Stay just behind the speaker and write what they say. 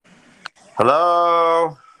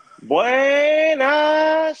Hello.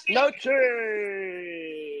 Buenas noches.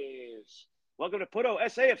 Welcome to Puto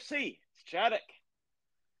SAFC. It's Chaddock.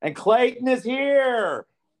 And Clayton is here.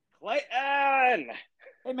 Clayton.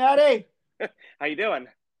 Hey, Maddie. How you doing?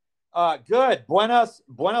 Good. Buenas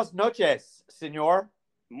noches, señor.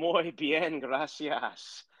 Muy bien,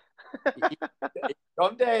 gracias.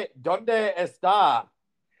 ¿Dónde está?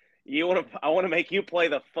 I want to make you play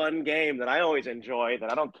the fun game that I always enjoy,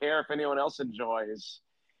 that I don't care if anyone else enjoys.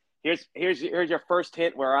 Here's your first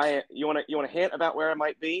hint you want to hint about where I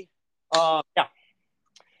might be? Yeah.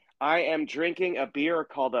 I am drinking a beer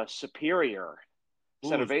called a Superior.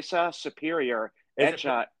 Cerveza Superior,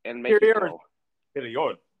 hecha en Mexico.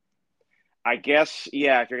 Superior. I guess,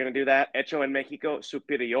 yeah, if you're going to do that, hecho en Mexico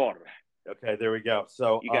Superior. Okay, there we go.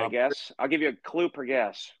 So you got a guess? I'll give you a clue per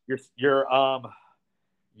guess. You're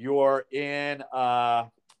in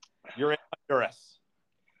Honduras.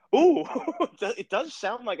 Ooh, it does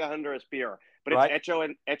sound like a Honduras beer, but right?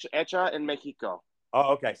 It's hecha en Mexico.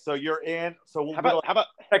 Oh, okay. So you're in. So how about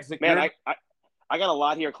man? I got a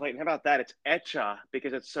lot here, Clayton. How about that? It's hecha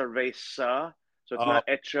because it's cerveza, so it's not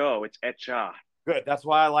hecho, it's hecha. Good. That's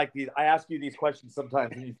why I like these. I ask you these questions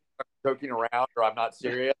sometimes and you start joking around or I'm not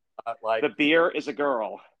serious. Like the beer is a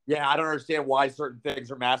girl. Yeah, I don't understand why certain things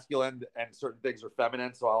are masculine and certain things are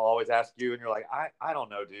feminine. So I'll always ask you, and you're like, I don't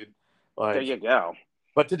know, dude. Like, there you go.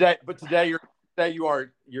 But today you're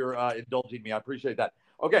indulging me. I appreciate that.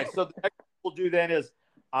 Okay, so the next thing we'll do then is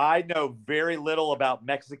I know very little about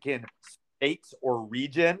Mexican states or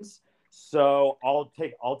regions, so I'll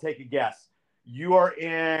take a guess. You are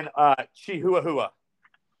in Chihuahua.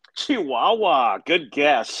 Chihuahua. Good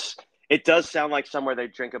guess. It does sound like somewhere they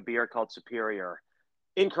drink a beer called Superior.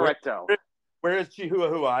 Incorrecto. Where is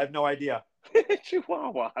Chihuahua? I have no idea.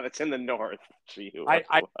 Chihuahua. That's in the north. Chihuahua.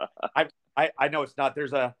 I know it's not.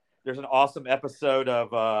 There's an awesome episode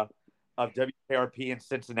of WKRP in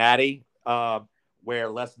Cincinnati where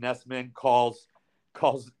Les Nessman calls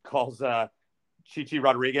Chichi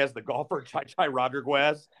Rodriguez, the golfer, Chai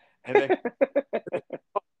Rodriguez, and they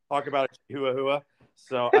talk about Chihuahua.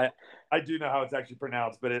 So I do know how it's actually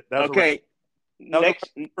pronounced, but that's okay. Next,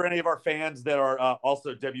 for any of our fans that are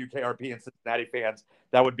also WKRP and Cincinnati fans,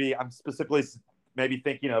 that would be, I'm specifically maybe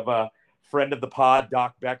thinking of a friend of the pod,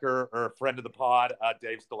 Doc Becker, or a friend of the pod,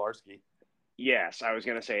 Dave Stolarski. Yes, I was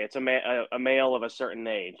going to say it's a male of a certain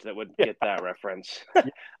age that would get that reference.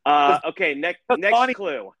 Okay, next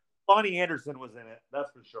clue. Lonnie Anderson was in it, that's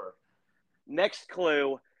for sure. Next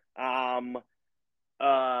clue.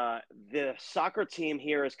 The soccer team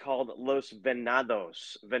here is called Los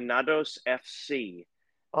Venados. Venados FC.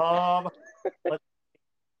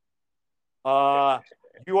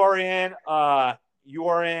 You are in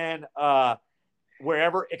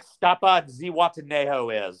wherever Ixtapa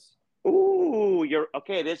Zihuatanejo is. Ooh, you're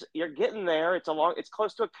okay. You're getting there. It's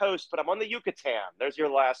close to a coast, but I'm on the Yucatan. There's your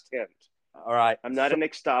last hint. All right. I'm not in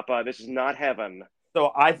Ixtapa. This is not heaven.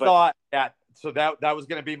 So I thought that was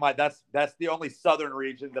going to be that's the only southern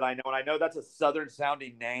region that I know, and I know that's a southern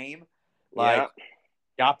sounding name, like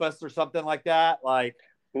Chiapas or something like that. Like,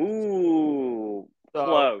 ooh,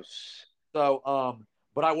 close. So,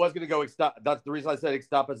 but I was going to go. That's the reason I said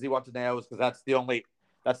Ixtapa Zihuatanejo is because that's the only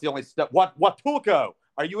step. Huatulco?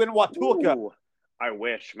 Are you in Huatulco? Ooh, I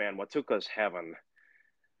wish, man. Huatulco's heaven.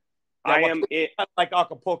 Yeah, I am like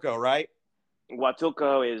Acapulco, right?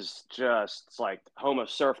 Huatulco is just like home of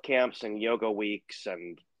surf camps and yoga weeks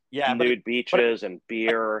and nude beaches and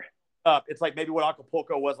beer. It's like maybe what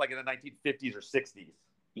Acapulco was like in the 1950s or 60s.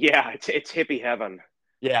 Yeah, it's hippie heaven.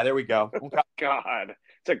 Yeah, there we go. Okay. God,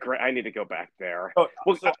 I need to go back there. So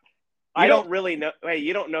I don't really know. Hey,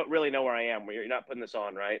 you don't really know where I am. You're not putting this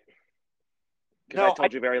on, right? Because I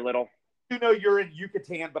told you very little. You know you're in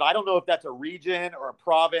Yucatan, but I don't know if that's a region or a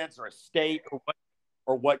province or a state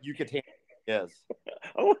or what Yucatan is.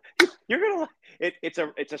 Oh, you're gonna. It's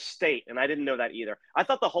a state, and I didn't know that either. I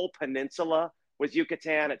thought the whole peninsula was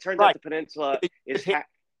Yucatan. It turns out the peninsula is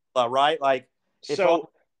right. Like it's on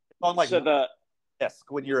like the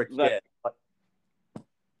desk when you're a kid.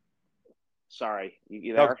 Sorry,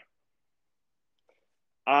 you there?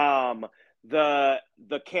 No. The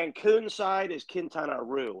Cancun side is Quintana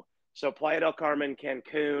Roo. So Playa del Carmen,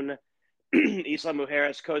 Cancun, Isla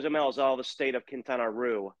Mujeres, Cozumel is all the state of Quintana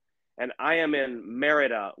Roo. And I am in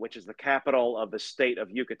Merida, which is the capital of the state of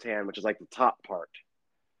Yucatan, which is like the top part.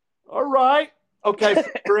 All right. Okay. So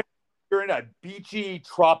you're in a beachy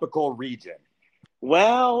tropical region.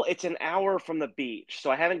 Well, it's an hour from the beach. So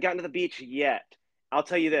I haven't gotten to the beach yet. I'll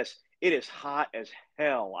tell you this. It is hot as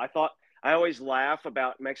hell. I always laugh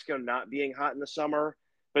about Mexico not being hot in the summer.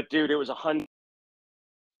 But, dude, it was 100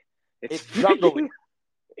 It's jungly.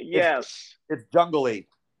 Yes. It's jungly.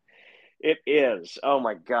 It is. Oh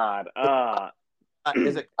my God.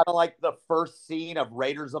 Is it kind of like the first scene of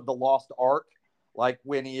Raiders of the Lost Ark, like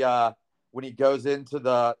when he goes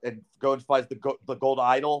into and goes and finds the gold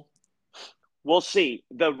idol? We'll see.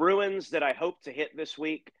 The ruins that I hope to hit this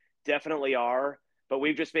week definitely are, but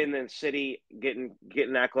we've just been in the city getting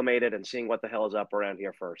acclimated and seeing what the hell is up around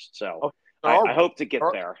here first. So Okay. I hope to get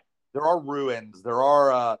there. There are ruins. There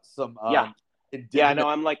are some indigenous. Yeah, no,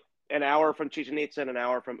 I'm like an hour from Chichen Itza and an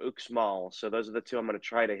hour from Uxmal. So those are the two I'm going to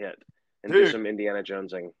try to hit and do some Indiana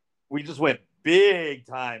Jonesing. We just went big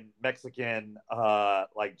time Mexican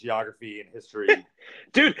like geography and history.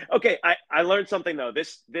 Dude, okay, I learned something though.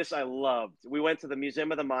 This I loved. We went to the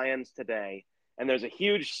Museum of the Mayans today, and there's a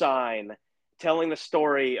huge sign telling the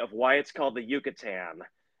story of why it's called the Yucatan.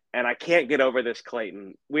 And I can't get over this,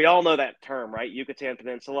 Clayton. We all know that term, right? Yucatan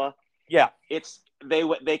Peninsula. Yeah.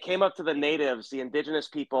 They came up to the natives, the indigenous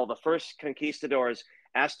people, the first conquistadors,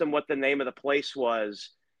 asked them what the name of the place was,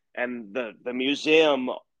 and the museum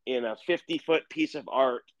in a 50-foot piece of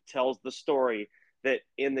art tells the story that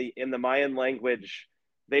in the Mayan language,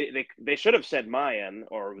 they should have said Mayan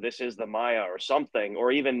or this is the Maya or something,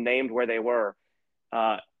 or even named where they were.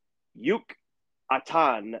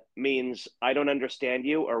 Yucatan means I don't understand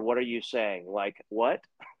you, or what are you saying? Like what?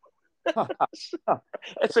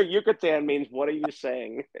 So Yucatan means what are you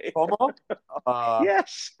saying?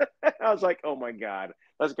 Yes. I was like, oh my God,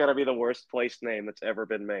 that's got to be the worst place name that's ever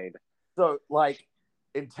been made. So like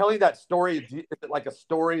in telling that story, is it like a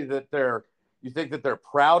story that you think that they're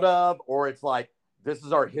proud of, or it's like this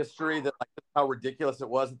is our history, that like how ridiculous it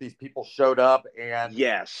was that these people showed up? And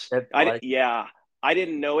yes, I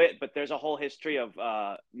didn't know it, but there's a whole history of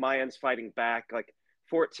Mayans fighting back, like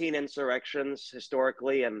 14 insurrections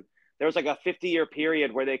historically, and there was like a 50-year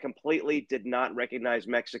period where they completely did not recognize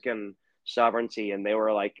Mexican sovereignty, and they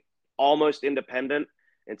were like almost independent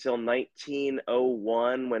until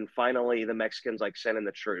 1901, when finally the Mexicans like sent in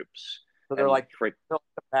the troops. So they're like the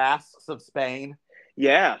Basques of Spain.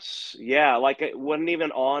 Yes, yeah, like it wasn't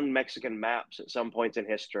even on Mexican maps at some points in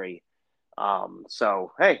history.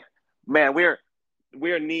 So hey, man, we're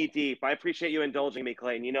knee deep. I appreciate you indulging me,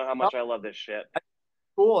 Clayton. You know how much I love this shit.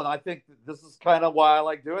 Cool, and I think this is kind of why I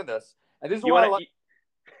like doing this. And this is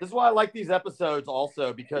why I like these episodes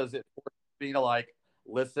also, because it forces me to like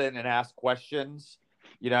listen and ask questions.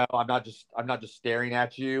 You know, I'm not just staring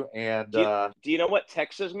at you. And do you know what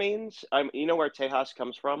Texas means? You know where Tejas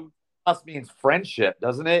comes from? Tejas means friendship,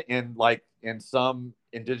 doesn't it? In some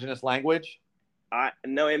indigenous language.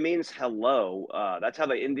 No, it means hello. That's how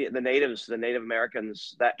the Native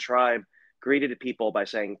Americans, that tribe, greeted people by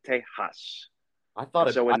saying Tejas. I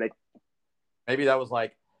thought maybe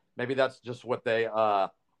that's just what they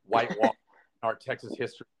whitewashed in our Texas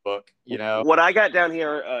history book. You know, what I got down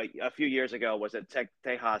here a few years ago was that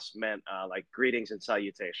Tejas meant like greetings and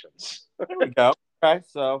salutations. There we go. Okay,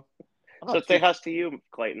 so Tejas to you,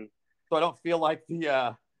 Clayton. So I don't feel like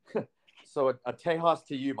the so a Tejas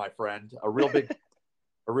to you, my friend, a real big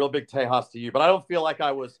Tejas to you. But I don't feel like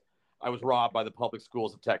I was robbed by the public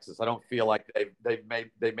schools of Texas. I don't feel like they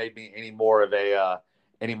made me any more of a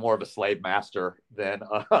slave master than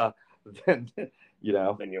you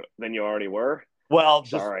know than you already were. Well,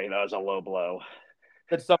 sorry, that was a low blow.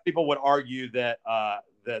 That some people would argue that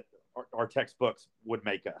that our textbooks would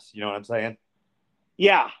make us. You know what I'm saying?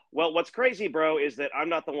 Yeah. Well, what's crazy, bro, is that I'm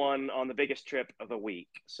not the one on the biggest trip of the week,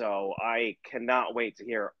 so I cannot wait to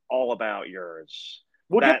hear all about yours.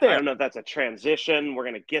 We'll get there. I don't know if that's a transition. We're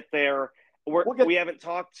going to get there. We haven't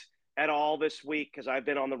talked at all this week because I've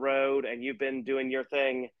been on the road and you've been doing your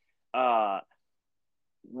thing. I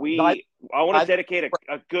want to dedicate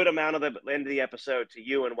a good amount of the end of the episode to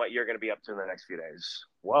you and what you're going to be up to in the next few days.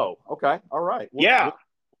 Whoa. Okay. All right.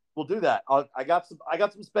 We'll do that. I got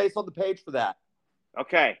some space on the page for that.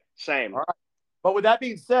 Okay. Same. All right. But with that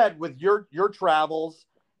being said, with your travels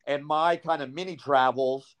and my kind of mini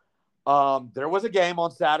travels, there was a game on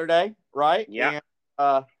Saturday, right? Yeah.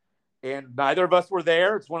 And neither of us were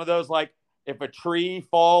there. It's one of those, like, if a tree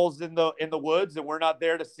falls in the woods and we're not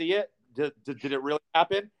there to see it, did it really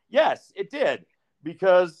happen? Yes, it did,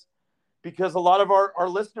 because a lot of our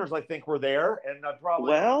listeners, I think, were there, and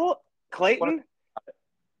probably. Well, Clayton,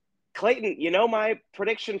 you know, my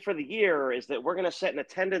prediction for the year is that we're going to set an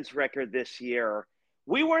attendance record this year.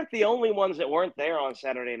 We weren't the only ones that weren't there on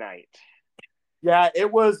Saturday night. Yeah,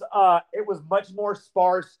 it was much more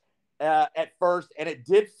sparse at first, and it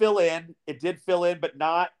did fill in. But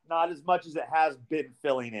not as much as it has been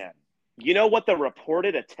filling in. You know what the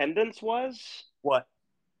reported attendance was? What?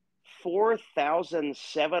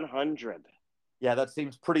 4,700. Yeah, that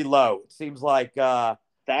seems pretty low. It seems like That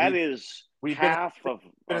we is we've half of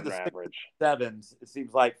been in on the sixes average. and sevens. It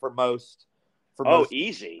seems like for most Oh,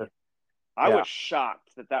 easy. I Yeah. was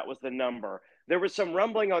shocked that that was the number. There was some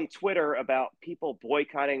rumbling on Twitter about people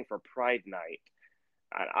boycotting for Pride Night.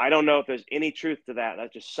 I don't know if there's any truth to that.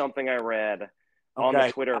 That's just something I read on the Okay.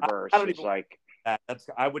 I Twitterverse. don't It's even like,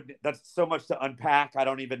 that's so much to unpack. I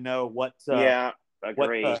don't even know yeah, what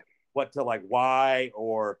agree. to like why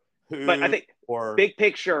or But I who think or big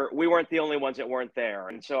picture, we weren't the only ones that weren't there.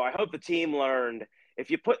 And so I hope the team learned if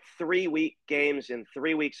you put 3-week games in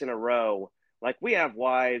 3 weeks in a row, like we have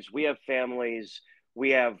wives, we have families,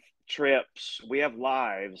 we have trips, we have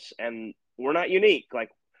lives, and we're not unique.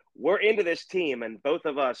 Like we're into this team, and both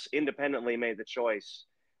of us independently made the choice.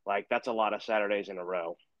 Like that's a lot of Saturdays in a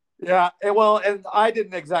row. yeah, and I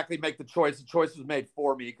didn't exactly make the choice. The choice was made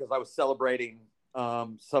for me because I was celebrating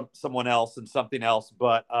someone else and something else.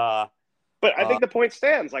 But But I think the point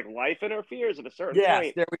stands. Like life interferes at a certain yes,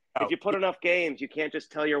 point. there we If go. you put enough games, you can't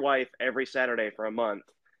just tell your wife every Saturday for a month,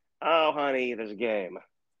 "Oh, honey, there's a game."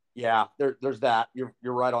 Yeah, there's that. You're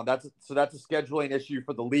right on. That's a scheduling issue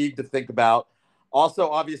for the league to think about. Also,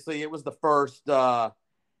 obviously, it was the first kind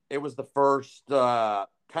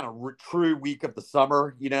of true week of the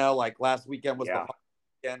summer. Like last weekend was the Yeah,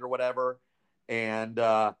 weekend or whatever, and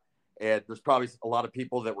there's probably a lot of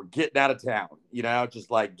people that were getting out of town.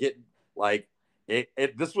 Just like getting like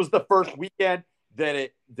it. This was the first weekend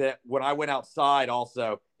that when I went outside,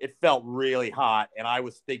 also it felt really hot, and I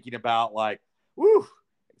was thinking about like, woo,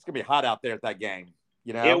 it's gonna be hot out there at that game.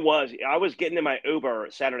 it was. I was getting in my Uber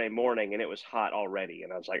Saturday morning, and it was hot already,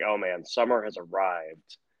 and I was like, "Oh man, summer has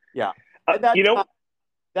arrived." Yeah, and You know,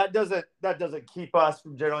 that doesn't keep us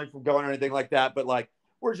from generally from going or anything like that. But like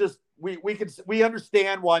we're just we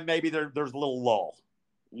understand why maybe there's a little lull.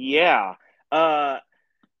 yeah.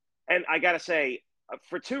 And I gotta say,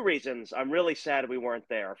 for two reasons, I'm really sad we weren't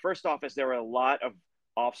there. First off, is there were a lot of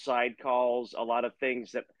offside calls, a lot of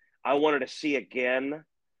things that I wanted to see again.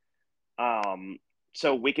 Um,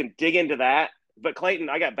 so we can dig into that. But Clayton,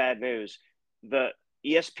 I got bad news. The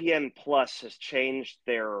ESPN Plus has changed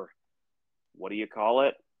their, what do you call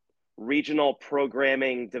it? Regional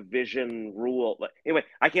programming division rule. Anyway,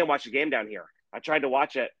 I can't watch the game down here. I tried to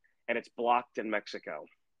watch it and it's blocked in Mexico.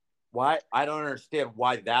 Why I don't understand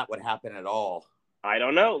why that would happen at all. I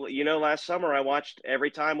don't know. Last summer I watched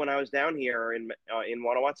every time when I was down here in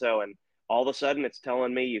Guanajuato, and all of a sudden it's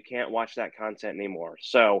telling me you can't watch that content anymore.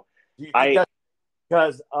 So Do you think I that's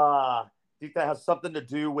because do you think that has something to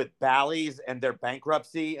do with Bally's and their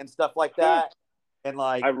bankruptcy and stuff like that? And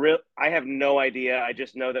like I have no idea. I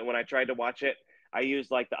just know that when I tried to watch it, I used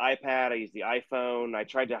like the iPad, I used the iPhone. I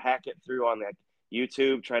tried to hack it through on like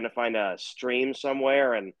YouTube, trying to find a stream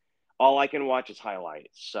somewhere, and all I can watch is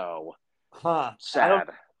highlights. So Huh. I don't. sad.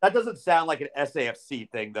 That doesn't sound like an SAFC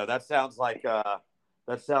thing, though. That sounds like a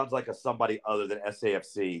somebody other than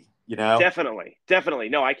SAFC. Definitely, definitely.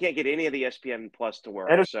 No, I can't get any of the ESPN Plus to work.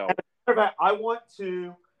 And So I want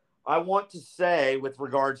to say with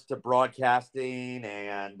regards to broadcasting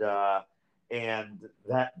and that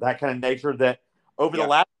kind of nature that over the yeah,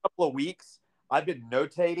 last couple of weeks I've been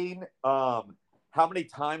notating how many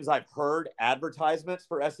times I've heard advertisements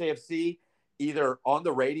for SAFC either on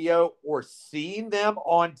the radio or seen them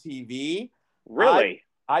on TV. I've really.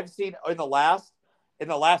 I've seen in the last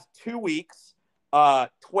 2 weeks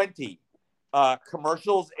 20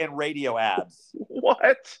 commercials and radio ads.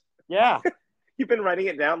 What? Yeah. You've been writing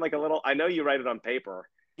it down like a little. I know you write it on paper.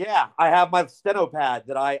 Yeah, I have my steno pad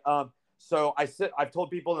that so I've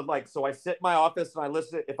told people that I sit in my office and I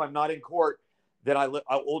listen if I'm not in court, then I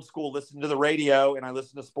old school listen to the radio and I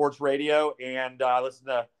listen to sports radio and I listen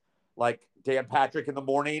to like Dan Patrick in the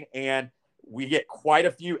morning and we get quite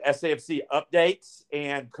a few SAFC updates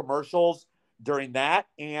and commercials during that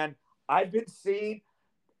and I've been seeing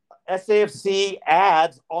SAFC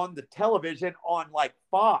ads on the television on like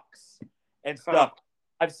Fox and Huh. stuff.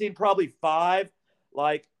 I've seen probably 5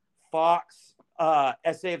 like Fox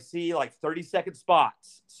SAFC like 30-second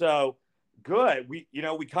spots. So good. We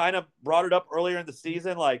kind of brought it up earlier in the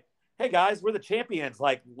season like, hey guys, we're the champions.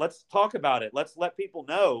 Like let's talk about it. Let's let people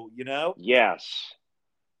know. Yes.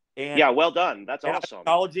 And Yeah. Well done. That's and awesome.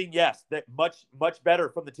 acknowledging yes, that much better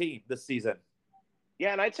from the team this season.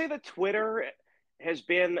 Yeah, and I'd say that Twitter has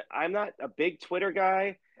been. I'm not a big Twitter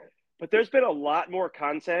guy, but there's been a lot more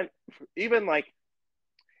content. Even like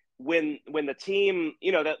when the team,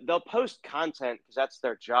 that they'll post content because that's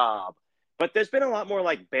their job. But there's been a lot more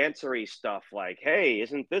like bantery stuff, like, "Hey,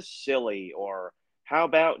 isn't this silly?" or "How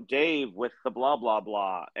about Dave with the blah blah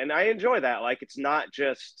blah?" And I enjoy that. Like, it's not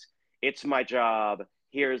just it's my job.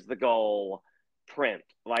 Here's the goal. print.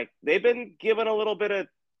 Like, they've been given a little bit of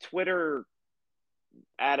Twitter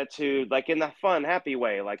attitude, like in the fun, happy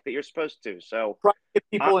way, like that you're supposed to. So Try to get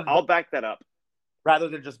people I'll back that up. rather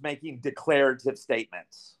than just making declarative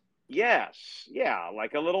statements. Yes. Yeah.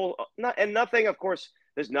 Like a little, and nothing, of course,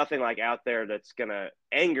 there's nothing like out there that's going to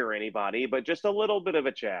anger anybody, but just a little bit of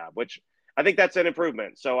a jab, which I think that's an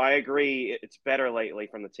improvement. So I agree. It's better lately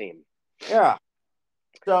from the team. Yeah.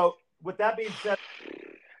 So with that being said,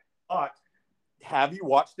 have you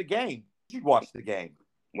watched the game? Did you watch the game?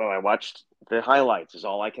 Well, I watched the highlights is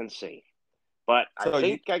all I can see. But So I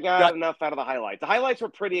think I got enough out of the highlights. The highlights were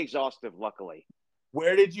pretty exhaustive, luckily.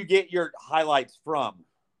 Where did you get your highlights from?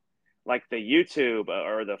 Like the YouTube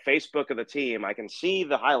or the Facebook of the team, I can see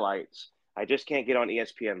the highlights. I just can't get on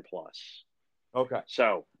ESPN Plus. Okay.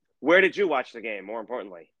 So, where did you watch the game? More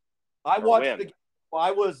importantly, I watched the game.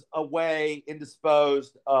 I was away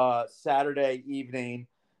indisposed Saturday evening,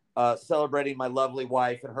 celebrating my lovely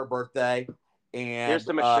wife and her birthday. And here's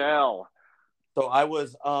to Michelle. So I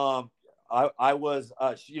was, I was,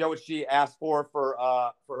 you know what she asked for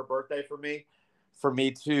her birthday for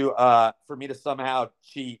me to somehow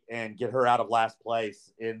cheat and get her out of last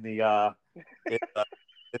place in the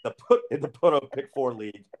Puto Pick 4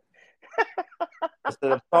 League. I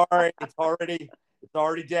said, I'm sorry, it's already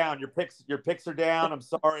down. Your picks are down. I'm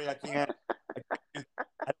sorry, I can't.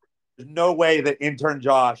 There's no way that intern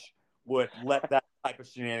Josh would let that type of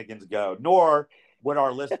shenanigans go, nor would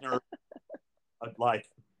our listeners.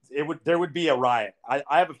 There would be a riot.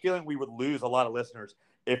 I have a feeling we would lose a lot of listeners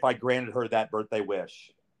if I granted her that birthday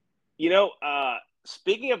wish. You know,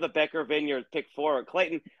 speaking of the Becker Vineyard Pick 4,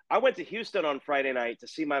 Clayton, I went to Houston on Friday night to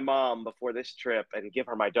see my mom before this trip and give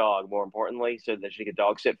her my dog, more importantly, so that she could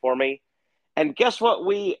dog sit for me. And guess what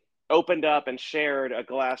we opened up and shared a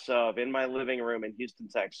glass of in my living room in Houston,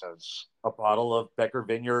 Texas? A bottle of Becker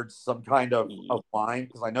Vineyard, some kind of wine,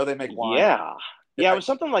 because I know they make wine. Yeah. Yeah, it was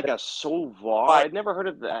something like a Sauvage. I'd never heard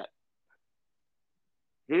of that.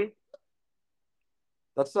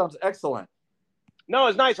 That sounds excellent. No, it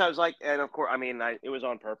was nice. I was like, and of course, I mean, it was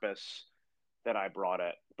on purpose that I brought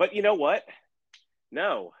it. But you know what?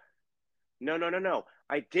 No.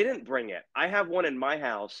 I didn't bring it. I have one in my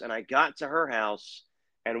house, and I got to her house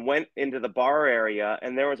and went into the bar area,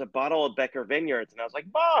 and there was a bottle of Becker Vineyards. And I was like,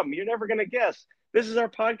 Mom, you're never going to guess. This is our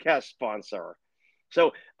podcast sponsor.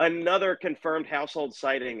 So another confirmed household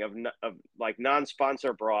sighting of like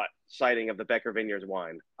non-sponsor brought sighting of the Becker Vineyards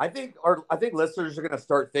wine. I think listeners are going to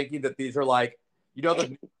start thinking that these are like, you know,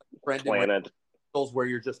 the friend where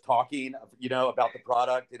you're just talking, you know, about the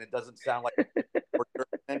product and it doesn't sound like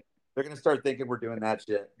they're going to start thinking we're doing that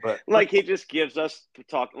shit. But like he just gives us to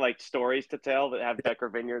talk like stories to tell that have Becker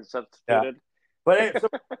Vineyards substituted. Yeah. But anyway,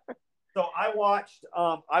 so I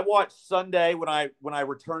watched Sunday when I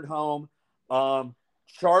returned home.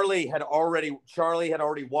 Charlie had already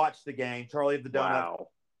watched the game. Charlie of the Donut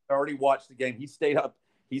already watched the game. He stayed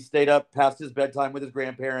up past his bedtime with his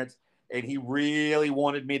grandparents, and he really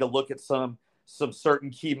wanted me to look at some certain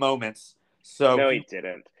key moments. So no, he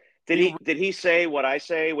didn't. Did he say what I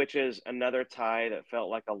say, which is another tie that felt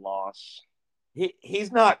like a loss?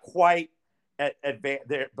 He's not quite at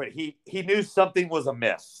there, but he knew something was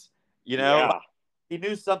amiss. You know, he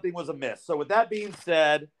knew something was amiss. So with that being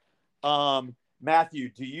said, Matthew,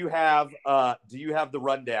 do you have the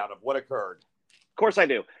rundown of what occurred? Of course I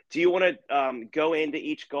do. Do you want to go into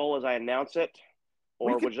each goal as I announce it,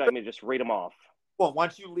 or would you like me to just read them off? Well,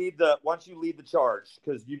 once you lead the charge,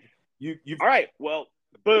 because you. All right. Well,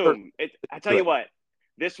 boom. I tell you what,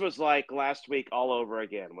 this was like last week all over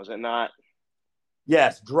again, was it not?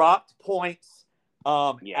 Yes, dropped points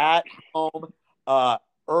at home,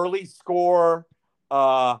 early score,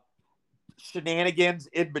 shenanigans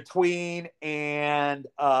in between, and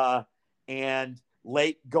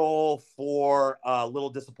late goal for a little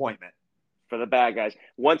disappointment for the bad guys.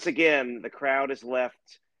 Once again, the crowd is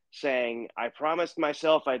left saying, I promised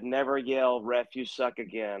myself I'd never yell ref you suck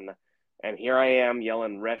again, and here I am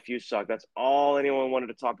yelling ref you suck. That's all anyone wanted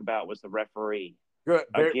to talk about was the referee. Good.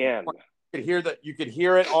 Again, you could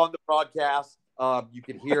hear it on the broadcast. You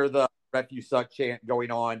could hear the ref you suck chant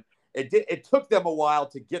going on. It took them a while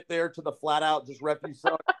to get there to the flat out just ref you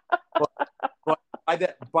suck. but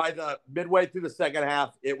by the midway through the second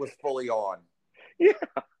half, it was fully on. Yeah.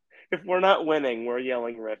 If we're not winning, we're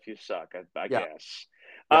yelling ref you suck, I guess.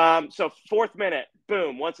 Yeah. So 4th minute,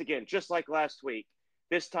 boom, once again, just like last week.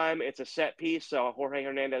 This time it's a set piece, so Jorge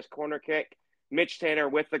Hernandez corner kick. Mitch Tanner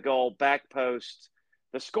with the goal, back post.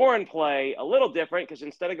 The scoring play, a little different because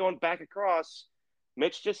instead of going back across,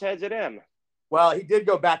 Mitch just heads it in. Well, he did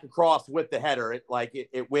go back across with the header. It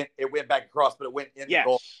went back across, but it went in the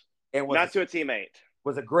goal. and Not to a teammate.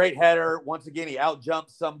 Was a great header. Once again, he outjumped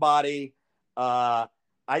somebody. I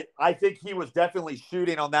think he was definitely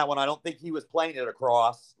shooting on that one. I don't think he was playing it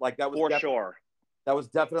across. Like that was for sure. That was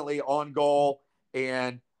definitely on goal.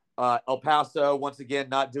 And El Paso, once again,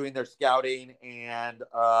 not doing their scouting. And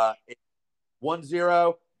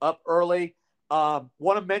 1-0 up early. Want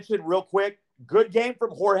to mention real quick, good game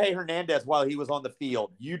from Jorge Hernandez while he was on the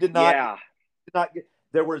field. You did not get,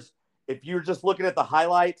 there was, if you're just looking at the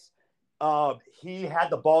highlights, he had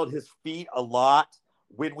the ball at his feet a lot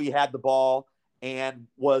when we had the ball and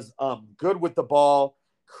was good with the ball,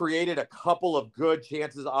 created a couple of good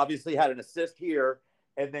chances, obviously had an assist here,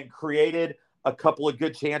 and then created a couple of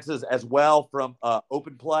good chances as well from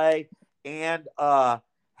open play, and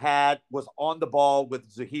was on the ball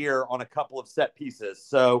with Zahir on a couple of set pieces.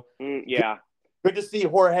 So good to see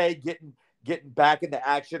Jorge getting back into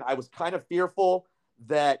action. I was kind of fearful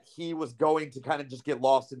that he was going to kind of just get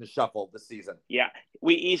lost in the shuffle this season. Yeah,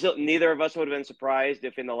 neither of us would have been surprised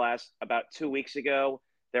if in the last about 2 weeks ago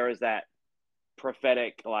there was that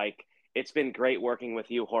prophetic, like, it's been great working with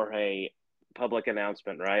you, Jorge, public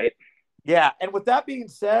announcement, right? Yeah, and with that being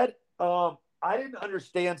said, I didn't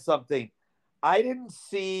understand something. I didn't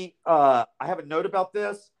see, I have a note about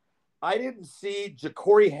this. I didn't see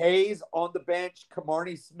Ja'Cory Hayes on the bench,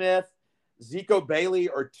 Kamarni Smith, Zico Bailey,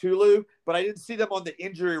 or Tulu, but I didn't see them on the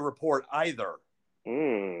injury report either.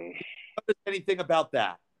 Anything about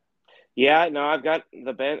that? Yeah, no, I've got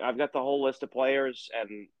the whole list of players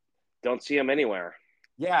and don't see them anywhere.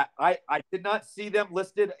 Yeah, I did not see them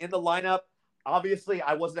listed in the lineup. Obviously,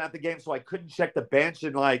 I wasn't at the game, so I couldn't check the bench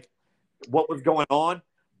and like what was going on.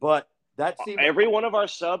 But that seemed every one of our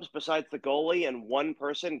subs besides the goalie and one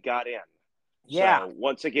person got in. Yeah. So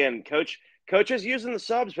once again, coach is using the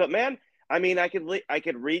subs, but man, I mean, I could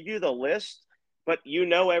read you the list, but you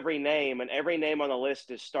know every name, and every name on the list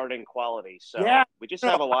is starting quality. So we just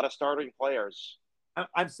have a lot of starting players.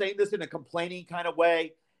 I'm saying this in a complaining kind of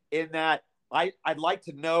way, in that I'd like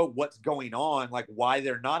to know what's going on, like why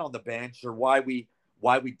they're not on the bench, or why we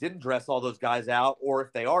didn't dress all those guys out, or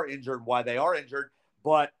if they are injured, why they are injured.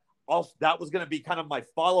 But also, that was going to be kind of my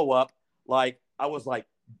follow-up. Like, I was like,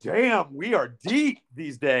 damn, we are deep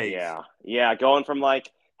these days. Yeah. Going from like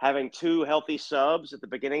having 2 healthy subs at the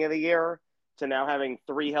beginning of the year to now having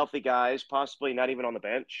 3 healthy guys, possibly not even on the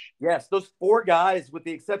bench. Yes, those 4 guys, with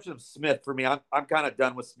the exception of Smith, for me, I'm kind of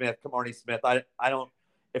done with Smith, Kamarni Smith. I don't.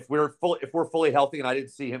 If we're fully healthy and I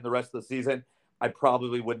didn't see him the rest of the season, I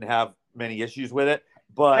probably wouldn't have many issues with it.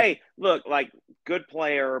 But hey, look, like, good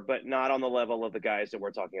player, but not on the level of the guys that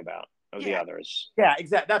we're talking about, of the others. Yeah,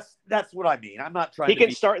 exactly. That's what I mean. I'm not trying. He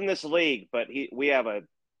can start in this league, but we have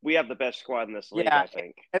the best squad in this league, I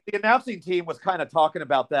think. And the announcing team was kind of talking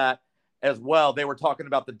about that as well. They were talking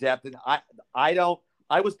about the depth, and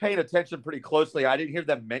I was paying attention pretty closely. I didn't hear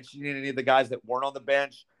them mentioning any of the guys that weren't on the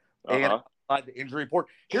bench and the injury report.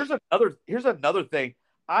 Here's another thing.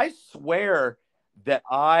 I swear that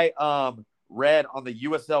I read on the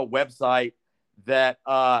USL website that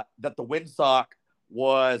the windsock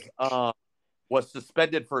was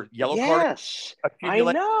suspended for yellow card. Yes, I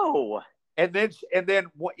know. And then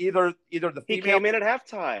either the female, he came in at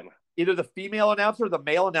halftime. Either the female announcer or the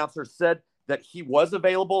male announcer said that he was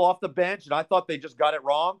available off the bench, and I thought they just got it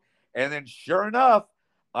wrong. And then sure enough,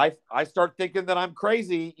 I start thinking that I'm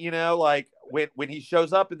crazy, like when he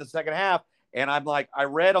shows up in the second half, and I'm like, I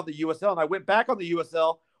read on the USL, and I went back on the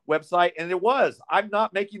USL website, and I'm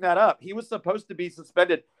not making that up. He was supposed to be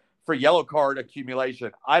suspended for yellow card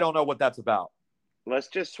accumulation. I don't know what that's about. Let's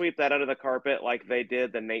just sweep that under the carpet like they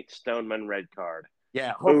did the Nate Stoneman red card.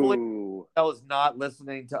 Yeah, hopefully USL is not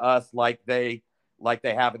listening to us like they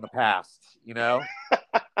have in the past, we know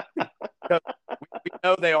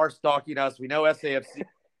they are stalking us. We know SAFC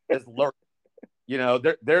is lurking.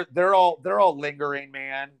 They're all lingering,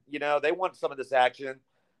 man. They want some of this action.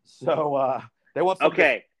 So they want some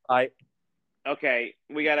Okay,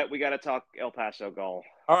 we gotta talk El Paso goal.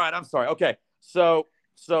 All right, I'm sorry. Okay, so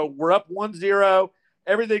we're up 1-0.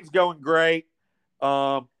 Everything's going great.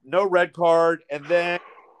 No red card, and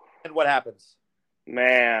what happens?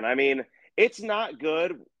 Man, I mean, it's not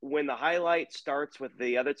good when the highlight starts with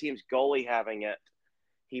the other team's goalie having it.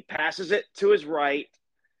 He passes it to his right,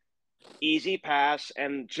 easy pass,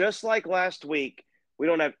 and just like last week, we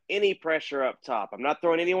don't have any pressure up top. I'm not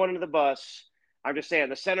throwing anyone under the bus. I'm just saying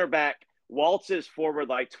the center back waltzes forward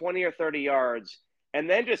like 20 or 30 yards and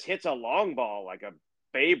then just hits a long ball, like a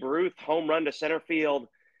Babe Ruth home run to center field.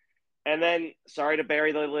 And then, sorry to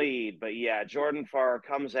bury the lead, but yeah, Jordan Farr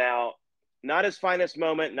comes out. Not his finest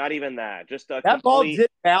moment, not even that. Just that ball did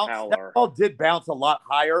bounce. Howler. That ball did bounce a lot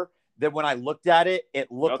higher then when I looked at it,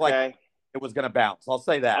 it looked like Okay. it was going to bounce. I'll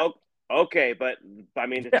say that. Oh, okay, but I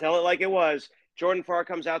mean, to tell it like it was, Jordan Farr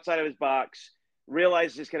comes outside of his box,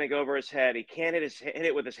 realizes it's going to go over his head. He can't hit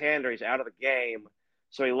it with his hand, or he's out of the game.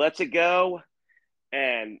 So he lets it go,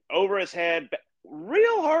 and over his head,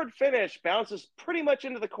 real hard finish, bounces pretty much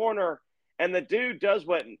into the corner, and the dude does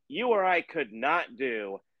what you or I could not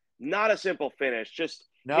do. Not a simple finish, just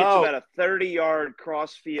hits No, about a 30-yard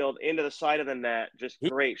cross field into the side of the net. Just he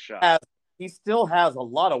great shot. he still has a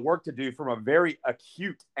lot of work to do from a very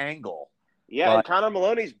acute angle. Yeah, and Connor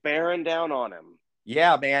Maloney's bearing down on him.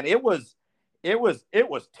 Yeah, man, it was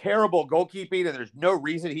terrible goalkeeping, and there's no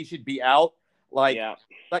reason he should be out. Like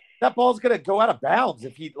that ball's gonna go out of bounds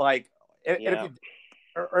if he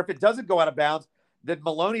if it doesn't go out of bounds, then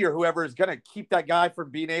Maloney or whoever is gonna keep that guy from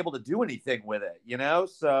being able to do anything with it.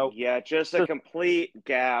 So just a complete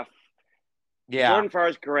gaffe. Yeah, Jordan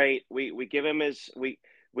Farr's great. We give him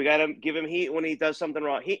we got to give him heat when he does something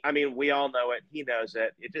wrong. We all know it. He knows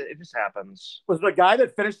it. It just happens. Was the guy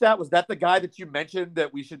that finished that? Was that the guy that you mentioned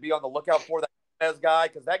that we should be on the lookout for? That Gomez guy,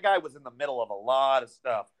 because that guy was in the middle of a lot of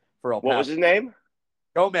stuff for El Paso. What was his name?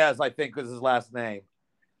 Gomez, I think, was his last name.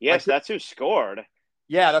 Yes, that's who scored.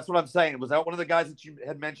 Yeah, that's what I'm saying. Was that one of the guys that you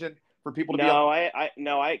had mentioned for people to be?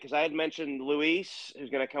 No, because I had mentioned Luis, who's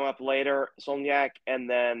going to come up later, Solignac, and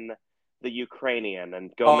then the Ukrainian,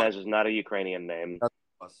 and Gomez is not a Ukrainian name.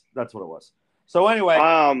 That's what it was. So anyway,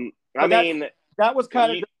 that was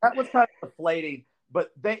kind of deflating,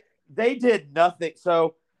 but they did nothing.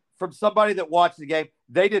 So from somebody that watched the game,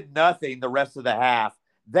 they did nothing the rest of the half.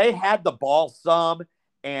 They had the ball some,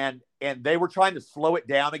 and they were trying to slow it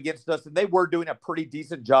down against us, and they were doing a pretty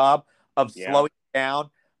decent job of slowing it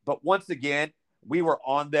down. But once again, we were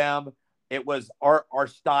on them. It was our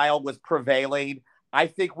style was prevailing. I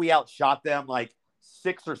think we outshot them like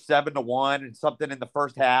 6 or 7-1 and something in the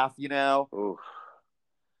first half. Oof.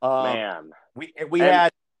 Man,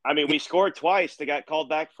 we scored twice. They got called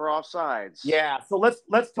back for offsides. Yeah, so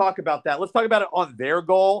let's talk about that. Let's talk about it on their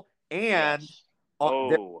goal and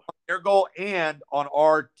on their goal and on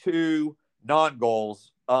our 2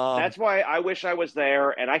 non-goals. That's why I wish I was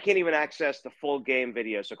there, and I can't even access the full game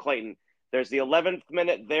video. So Clayton, there's the 11th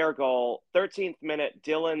minute their goal, 13th minute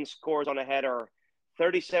Dylan scores on a header,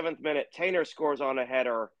 37th minute Tainer scores on a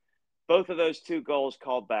header. Both of those 2 goals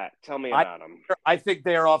called back. Tell me about them. I think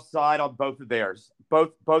they are offside on both of theirs.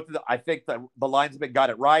 Both of them. I think the linesman got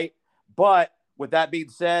it right. But with that being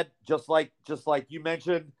said, just like you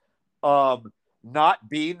mentioned, not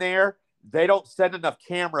being there, they don't send enough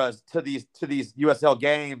cameras to these USL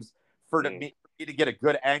games for me to get a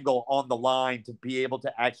good angle on the line to be able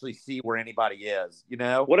to actually see where anybody is.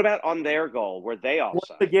 What about on their goal? Were they offside?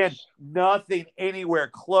 Once again, nothing anywhere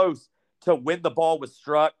close to when the ball was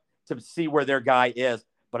struck to see where their guy is.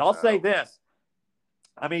 But I'll say this.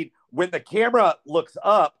 I mean, when the camera looks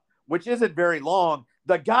up, which isn't very long,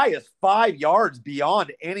 the guy is 5 yards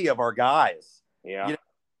beyond any of our guys. Yeah.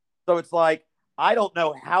 So it's like, I don't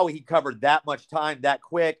know how he covered that much time that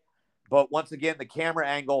quick. But once again, the camera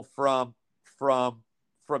angle from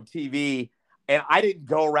TV, and I didn't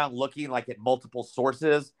go around looking like at multiple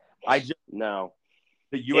sources. The USL,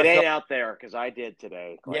 it ain't out there because I did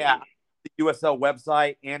today. Clayton. Yeah, the USL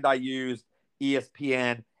website, and I used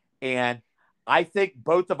ESPN, and I think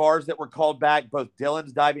both of ours that were called back, both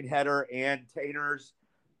Dylan's diving header and Tainer's,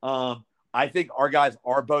 I think our guys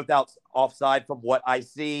are both offside from what I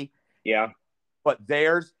see. Yeah, but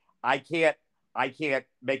theirs, I can't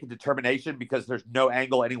make a determination because there's no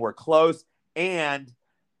angle anywhere close, but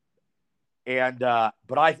I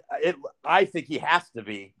think he has to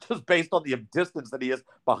be just based on the distance that he is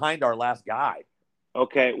behind our last guy.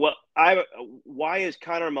 Okay, well, why is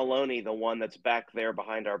Connor Maloney the one that's back there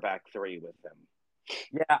behind our back 3 with them?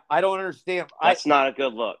 Yeah, I don't understand. That's not a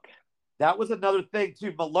good look. That was another thing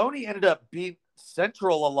too. Maloney ended up being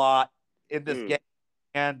central a lot in this game,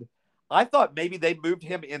 and I thought maybe they moved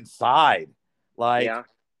him inside. But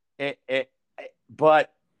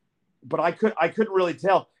I couldn't really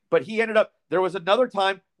tell. But he ended up. There was another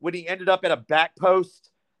time when he ended up at a back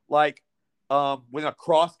post, when a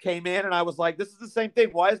cross came in, and I was like, "This is the same thing.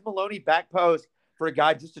 Why is Maloney back post for a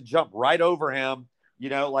guy just to jump right over him?"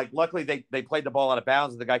 Luckily they played the ball out of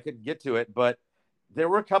bounds and the guy couldn't get to it. But there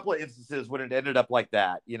were a couple of instances when it ended up like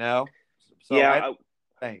that. So yeah.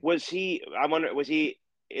 Was he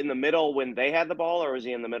in the middle when they had the ball, or was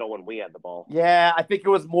he in the middle when we had the ball? Yeah, I think it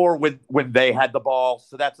was more when they had the ball,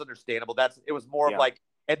 so that's understandable. it was more of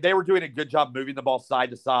and they were doing a good job moving the ball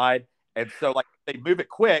side to side, and so they move it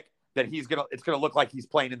quick that it's gonna look like he's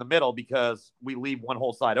playing in the middle because we leave one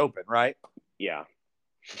whole side open, right? Yeah.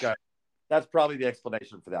 Okay. That's probably the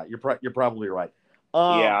explanation for that. You're probably right.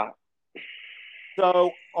 Um, Yeah.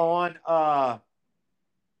 so on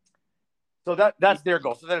so that's their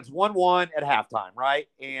goal. So then it's 1-1 at halftime, right?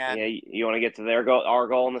 And Yeah. You want to get to their goal, our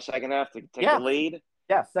goal in the second half to take the yeah, lead?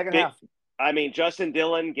 yeah, second Big, half. I mean, Justin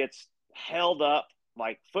Dillon gets held up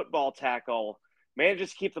like football tackle,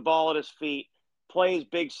 manages to keep the ball at his feet, plays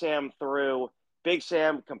Big Sam through. Big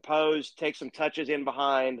Sam composed, takes some touches in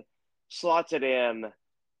behind, slots it in. No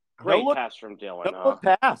Great look, pass from Dillon. no look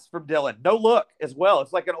pass from Dillon. No look as well.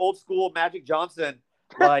 It's like an old school Magic Johnson,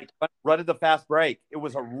 like running the fast break. It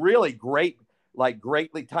was a really great, like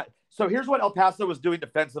greatly. So here's what El Paso was doing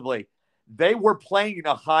defensively. They were playing in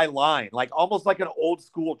a high line, like almost like an old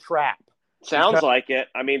school trap. Sounds like it.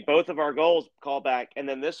 I mean, both of our goals call back, and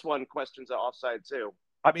then this one questions the offside too.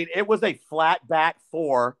 I mean, it was a flat back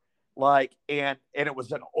four, like, and it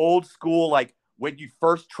was an old school, like when you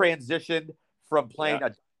first transitioned from playing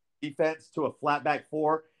a defense to a flat back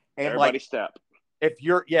four, and everybody like step. if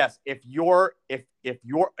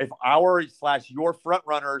our / your front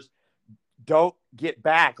runners don't get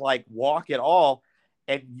back, like walk at all,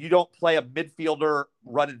 and you don't play a midfielder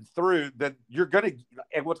running through, then you're gonna.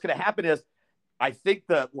 And what's gonna happen is, I think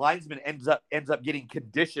the linesman ends up getting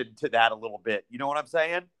conditioned to that a little bit. You know what I'm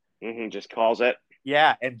saying? Mm-hmm, just calls it.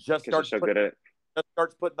 Yeah, and just starts so good at it. Just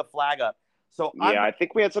starts putting the flag up. So yeah, I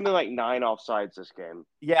think we had something like 9 offsides this game.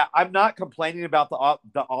 Yeah, I'm not complaining about the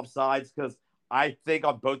offsides because I think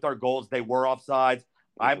on both our goals they were offsides.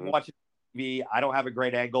 Mm-hmm. I'm watching TV. I don't have a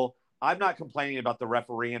great angle. I'm not complaining about the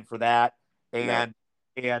refereeing for that, and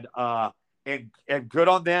good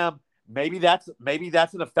on them. Maybe that's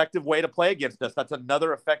an effective way to play against us. That's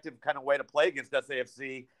another effective kind of way to play against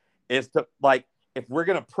SAFC is to, like, if we're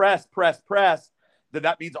going to press, then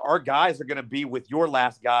that means our guys are going to be with your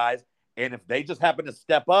last guys. And if they just happen to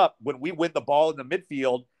step up when we win the ball in the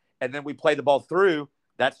midfield and then we play the ball through,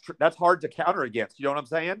 that's hard to counter against. You know what I'm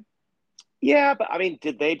saying? Yeah, but I mean,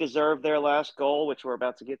 did they deserve their last goal, which we're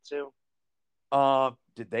about to get to?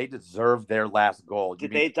 Did they deserve their last goal?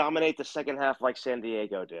 Did they dominate the second half like San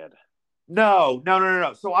Diego did? No.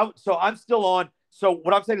 So I'm still on. So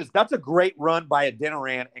what I'm saying is that's a great run by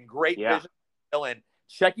Adeniran and great vision Dylan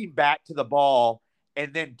checking back to the ball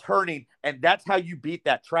and then turning, and that's how you beat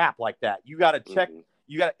that trap like that. You got to check. Mm-hmm.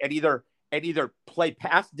 You got to either play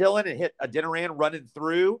past Dylan and hit Adeniran running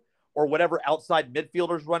through, or whatever outside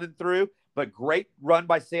midfielders running through. But great run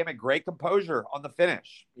by Sam and great composure on the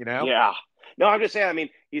finish. You know? Yeah. No, I'm just saying. I mean,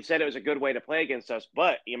 you said it was a good way to play against us,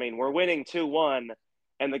 but I mean, we're winning 2-1,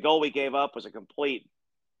 and the goal we gave up was a complete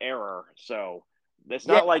error. So it's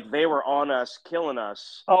not like they were on us, killing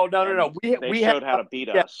us. Oh no! We showed how to beat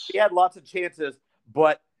us. We had lots of chances,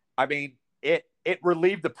 but I mean, it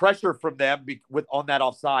relieved the pressure from them on that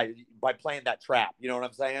offside by playing that trap. You know what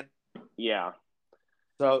I'm saying? Yeah.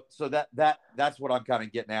 So that's what I'm kind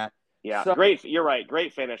of getting at. Yeah, great. You're right.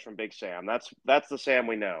 Great finish from Big Sam. That's the Sam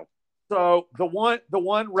we know. So the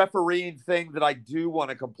one refereeing thing that I do want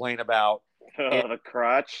to complain about, the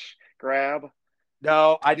crotch grab.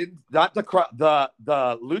 No, I didn't. Not the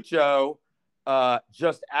Lucho,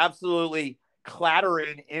 just absolutely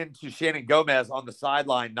clattering into Shannon Gomez on the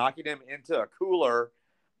sideline, knocking him into a cooler.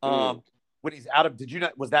 When he's out of,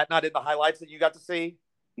 was that not in the highlights that you got to see?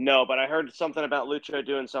 No, but I heard something about Lucho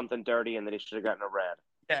doing something dirty and that he should have gotten a red.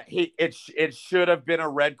 Yeah, it should have been a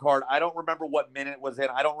red card. I don't remember what minute it was in.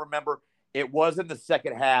 I don't remember. It was in the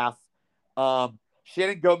second half.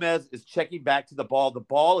 Shannon Gomez is checking back to the ball. The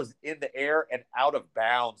ball is in the air and out of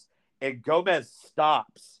bounds. And Gomez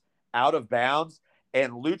stops out of bounds.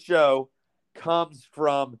 And Lucho comes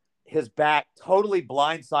from his back, totally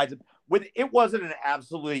blindsides him. It wasn't an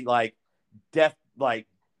absolutely death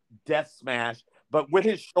smash, but with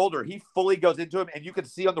his shoulder, he fully goes into him. And you can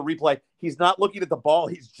see on the replay, he's not looking at the ball.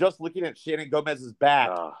 He's just looking at Shannon Gomez's back.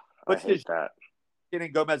 I hate that.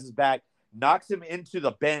 Shannon Gomez's back, knocks him into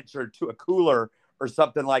the bench or to a cooler or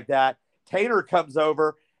something like that. Taylor comes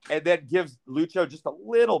over and then gives Lucho just a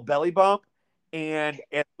little belly bump, and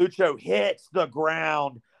Lucho hits the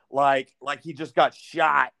ground like he just got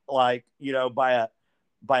shot, by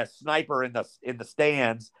a sniper in the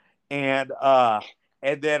stands, and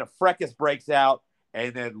then a fracas breaks out,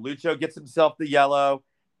 and then Lucho gets himself the yellow,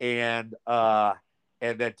 and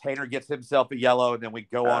then Taylor gets himself a yellow, and then we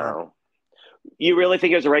go on. You really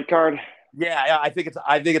think it was a red card? Yeah, I think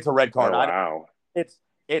it's a red card. Oh, wow.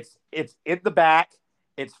 It's in the back.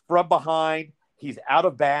 It's from behind. He's out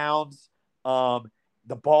of bounds. The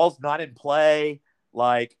ball's not in play.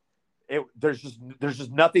 There's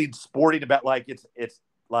just nothing sporting about. It's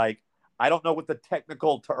I don't know what the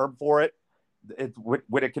technical term for it.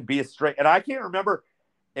 When it can be a straight. And I can't remember.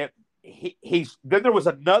 he's then there was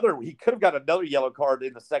another. He could have got another yellow card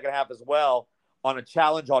in the second half as well on a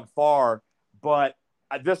challenge on Farr, but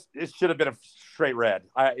it should have been a straight red.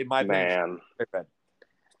 In my opinion, Man. straight red.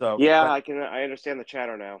 So yeah, I understand the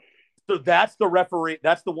chatter now. So that's the referee.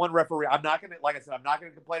 That's the one referee. I'm not gonna, like I said, I'm not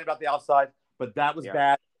gonna complain about the offside, but that was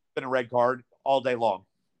bad. It's been a red card all day long.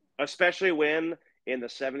 Especially when in the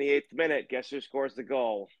 78th minute, guess who scores the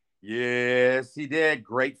goal? Yes, he did.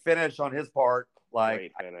 Great finish on his part.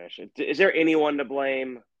 Great finish. Is there anyone to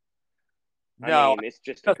blame? No, I mean, it's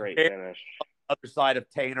just a great finish. Other side of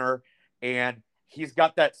Tainer, and he's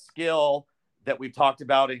got that skill that we've talked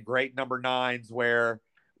about in great number nines, where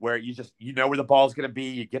you know where the ball's going to be,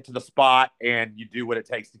 you get to the spot, and you do what it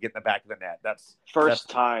takes to get in the back of the net. That's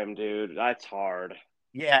time, dude. That's hard.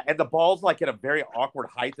 Yeah, and the ball's like at a very awkward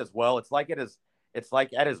height as well. It's like at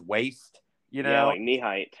his waist, Yeah, like knee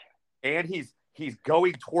height. And he's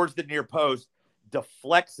going towards the near post,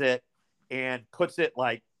 deflects it, and puts it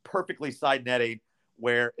like perfectly side netting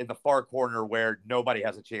where in the far corner where nobody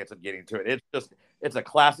has a chance of getting to it. It's a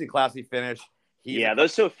classy finish.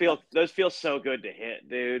 Those feel so good to hit,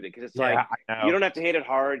 dude, because it's like you don't have to hit it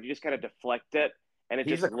hard. You just kind of deflect it, and it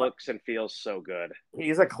just looks and feels so good.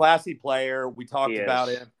 He's a classy player. We talked about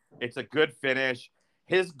him. It's a good finish.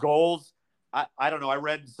 His goals, I don't know. I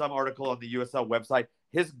read some article on the USL website.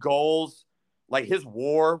 His goals, like his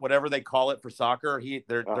WAR, whatever they call it for soccer,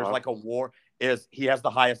 there's like a WAR. He has the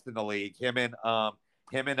highest in the league. Him and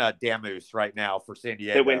Damus right now for San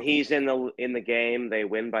Diego. So when he's in the game, they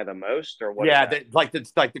win by the most, or what? Yeah, it's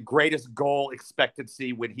like the greatest goal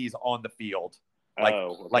expectancy when he's on the field.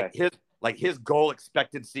 His goal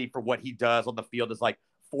expectancy for what he does on the field is like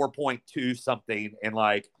 4.2 something, and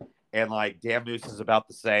Damus is about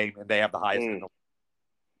the same, and they have the highest in the league.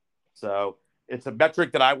 So it's a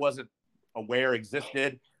metric that I wasn't aware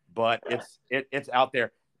existed, but it's out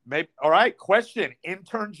there. Maybe all right. Question,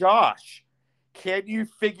 intern Josh. Can you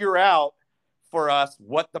figure out for us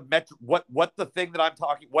what the thing that I'm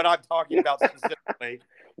talking about specifically?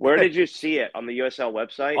 Where did you see it? On the USL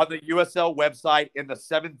website? On the USL website, in the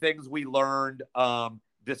 7 things we learned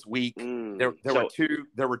this week. There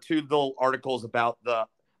were two little articles about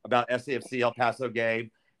SAFC El Paso game,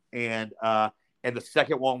 and the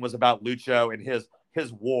second one was about Lucho and his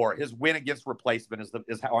WAR, his win against replacement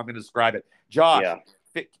is how I'm going to describe it. Josh,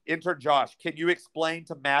 intern Josh, can you explain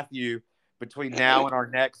to Matthew between now and our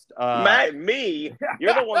next me?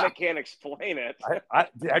 You're the one that can't explain it.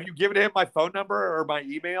 Have you given him my phone number or my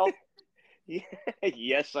email?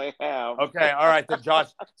 Yes, I have. Okay, all right. Then Josh,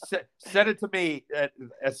 send it to me.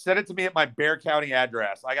 Send it to me at my Bear County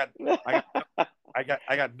address. I got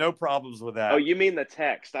no problems with that. Oh, you mean the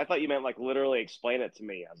text? I thought you meant like literally explain it to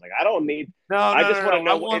me. I was like, I don't need. No, I just want to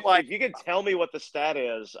know if you can tell me what the stat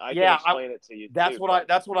is. I can explain it to you. That's what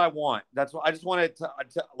I want. That's what I just wanted to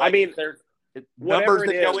I mean, there's numbers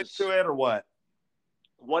that go into it or what?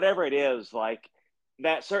 Whatever it is, like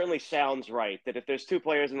that certainly sounds right. That if there's 2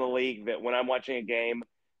 players in the league that when I'm watching a game,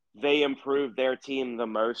 they improve their team the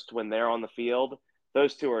most when they're on the field,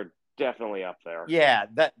 those 2 are definitely up there. Yeah,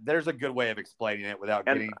 there's a good way of explaining it without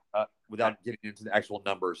getting into the actual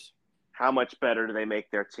numbers. How much better do they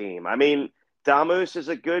make their team? I mean, Damus is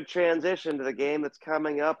a good transition to the game that's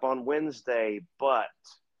coming up on Wednesday, but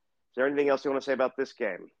is there anything else you want to say about this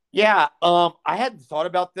game? Yeah, I hadn't thought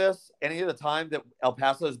about this any of the time that El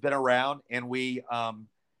Paso has been around, and we've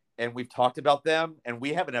talked about them, and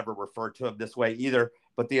we haven't ever referred to them this way either.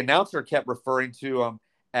 But the announcer kept referring to them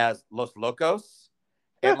as Los Locos,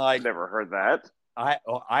 and never heard that. I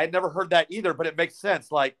had never heard that either, but it makes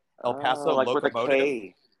sense. Like El Paso like locomotive, with a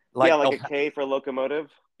K. Like a K for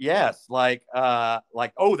locomotive. Yes,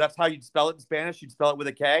 oh, that's how you'd spell it in Spanish. You'd spell it with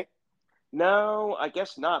a K. No, I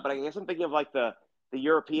guess not. But I guess I'm thinking of like the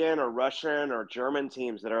European or Russian or German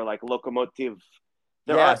teams that are like locomotive.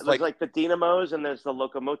 There's like the Dynamos and there's the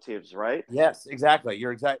locomotives, right? Yes, exactly.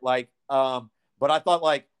 You're exact. But I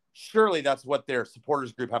thought surely that's what their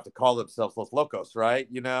supporters group have to call themselves, Los Locos, right?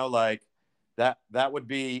 That would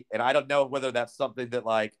be, and I don't know whether that's something that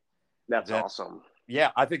that's awesome.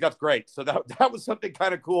 Yeah, I think that's great. So that was something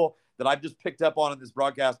kind of cool that I've just picked up on in this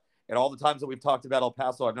broadcast, and all the times that we've talked about El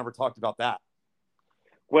Paso, I've never talked about that.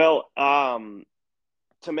 Well,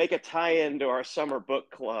 to make a tie-in to our summer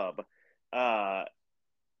book club,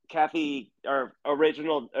 Kathy, our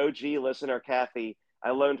original OG listener, Kathy,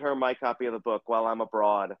 I loaned her my copy of the book while I'm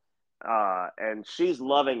abroad, and she's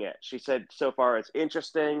loving it. She said so far it's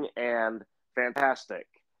interesting and fantastic.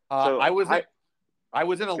 I was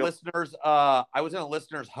in a listener's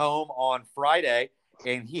home on Friday,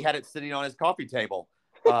 and he had it sitting on his coffee table.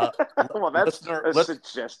 Well, that's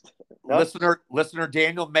listener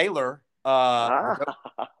Daniel Mailer, the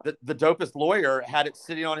dopest lawyer, had it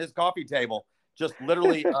sitting on his coffee table, just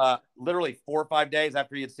literally 4 or 5 days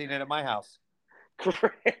after he had seen it at my house.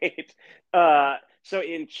 Great. So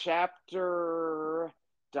in chapter ...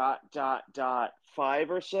 5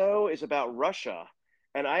 or so is about Russia,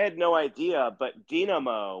 and I had no idea, but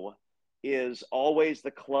Dinamo is always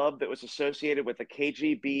the club that was associated with the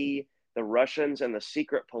KGB, the Russians, and the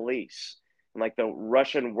secret police, and like the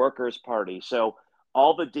Russian Workers' Party. So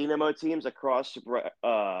all the Dinamo teams across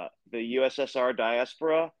the USSR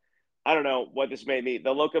diaspora, I don't know what this made me.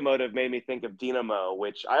 The locomotive made me think of Dinamo,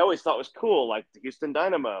 which I always thought was cool, like the Houston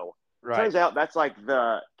Dynamo. Right. Turns out that's like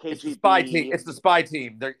the KGB. It's the spy team. It's the spy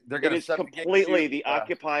team. They're going to completely the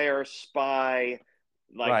occupier spy,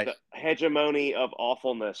 like the hegemony of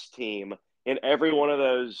awfulness team in every one of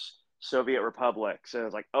those Soviet republics. And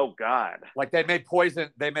it's like, oh God. Like they may poison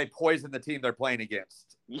the team they're playing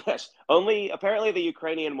against. Yes. Only apparently the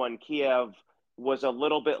Ukrainian one, Kiev, was a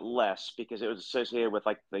little bit less because it was associated with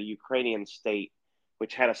like the Ukrainian state,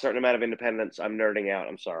 which had a certain amount of independence. I'm nerding out.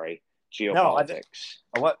 I'm sorry. Geopolitics.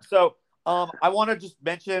 So I want to just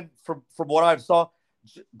mention from what I saw,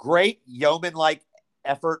 great yeoman-like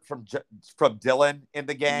effort from Dylan in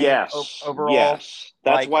the game. Yes. Overall. Yes.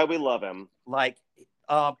 That's why we love him.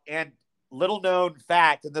 And little known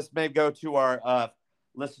fact, and this may go to our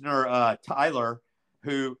listener Tyler,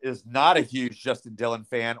 who is not a huge Justin Dillon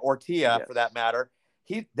fan, or Tia for that matter.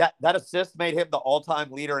 That assist made him the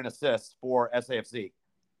all-time leader in assists for SAFC.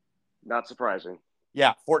 Not surprising.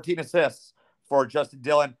 Yeah, 14 assists for Justin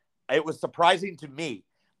Dillon. It was surprising to me.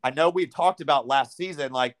 I know we talked about last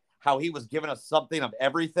season, like how he was giving us something of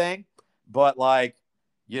everything, but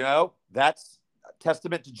that's a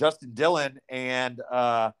testament to Justin Dillon, and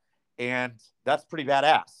that's pretty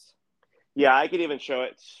badass. Yeah, I could even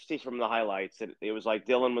see from the highlights. It was like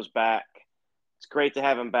Dillon was back. It's great to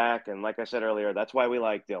have him back, and like I said earlier, that's why we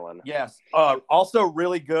like Dillon. Yes. Also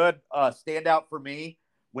really good standout for me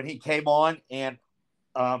when he came on, and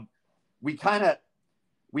we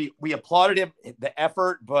applauded him, the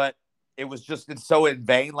effort, but it was just so in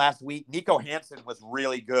vain last week. Nico Hansen was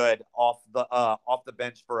really good off the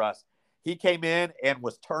bench for us. He came in and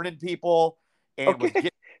was turning people and was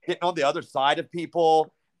getting on the other side of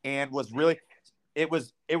people, and was really it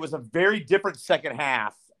was a very different second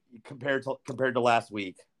half compared to last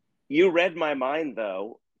week. You read my mind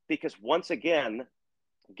though, because once again,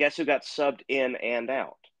 guess who got subbed in and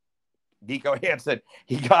out? Nico Hansen.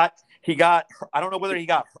 He got I don't know whether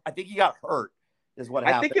I think he got hurt is what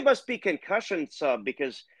happened. I think it must be concussion sub,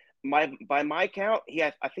 because by my count,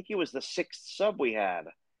 I think he was the 6th sub we had.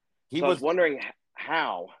 I was wondering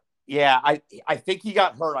how. Yeah, I think he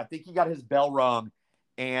got hurt. I think he got his bell rung,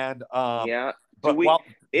 and yeah. But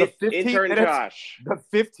Josh. The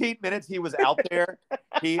 15 minutes he was out there,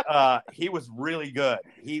 he was really good.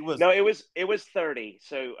 It was 30.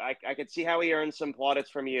 So I could see how he earned some plaudits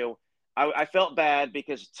from you. I felt bad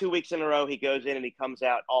because 2 weeks in a row he goes in and he comes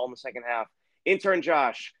out all in the second half. Intern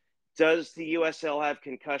Josh, does the USL have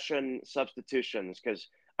concussion substitutions? Because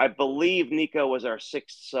I believe Nico was our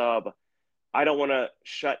 6th sub. I don't want to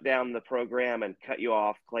shut down the program and cut you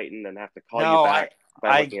off, Clayton, and have to call you back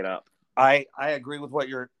by looking it up. I agree with what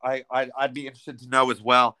I'd be interested to know as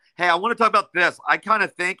well. Hey, I want to talk about this. I kind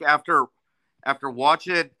of think after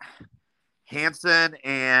watching Hansen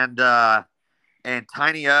and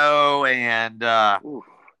Tiny O and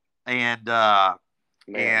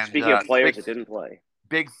speaking of players that didn't play,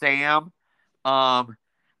 Big Sam, I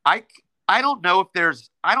don't know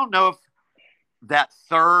if that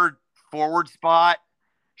third forward spot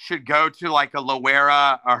should go to like a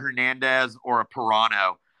Loera, a Hernandez, or a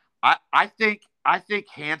Pirano. I think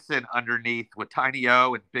Hansen underneath with Tiny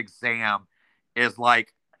O and Big Sam is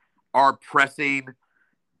like our pressing,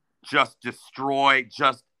 just destroy,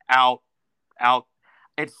 just out.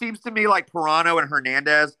 It seems to me like Pirano and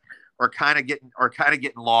Hernandez are kind of getting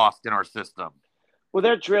lost in our system. Well,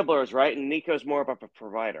 they're dribblers, right? And Nico's more of a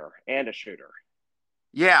provider and a shooter.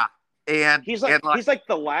 Yeah, and he's like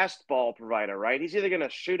the last ball provider, right? He's either going to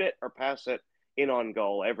shoot it or pass it in on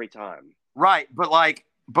goal every time. Right, but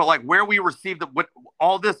where we received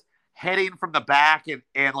all this heading from the back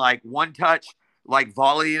and like one touch, like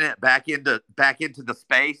volleying it back into the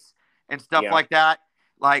space and stuff like that.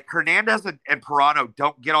 Like Hernandez and Pirano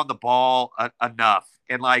don't get on the ball enough,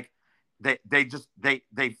 and like the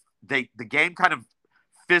game kind of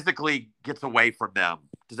physically gets away from them.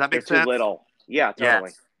 Does that make sense? They're too little. Yeah,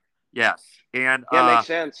 totally. Yes. And makes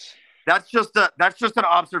sense. That's just an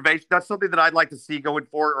observation. That's something that I'd like to see going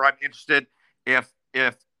forward, or I'm interested if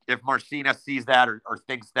Marcina sees that or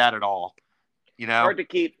thinks that at all. You know, hard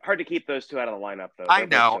to keep those two out of the lineup though. I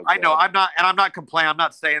know. I'm not complaining. I'm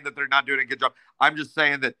not saying that they're not doing a good job. I'm just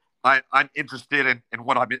saying that I'm interested in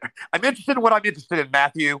what I'm interested in what I'm interested in,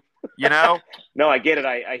 Matthew. You know? No, I get it.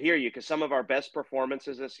 I hear you, because some of our best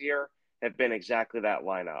performances this year have been exactly that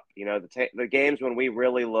lineup. You know, the games when we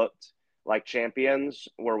really looked like champions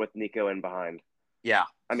were with Nico in behind. Yeah.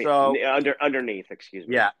 I mean, so, underneath, excuse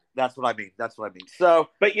me. Yeah, that's what I mean. So,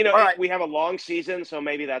 but you know, right. we have a long season, so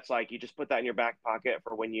maybe that's like you just put that in your back pocket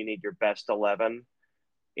for when you need your best 11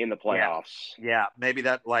 in the playoffs. Yeah, maybe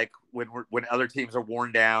that, like when other teams are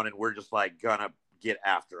worn down and we're just like gonna get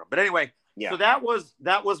after them. But anyway, so that was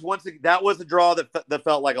a draw that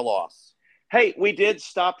felt like a loss. Hey, we did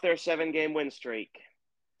stop their 7-game win streak.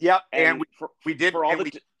 Yep, and we did for all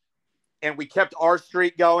and we kept our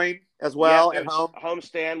streak going as well at home.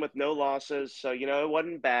 Homestand with no losses, so you know it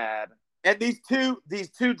wasn't bad. And these two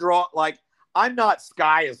draw, like, I'm not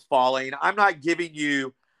sky is falling. I'm not giving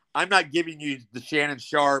you the Shannon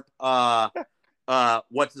Sharp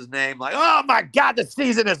what's his name? Like, oh my God, the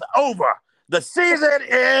season is over. The season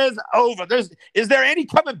is over. Is there any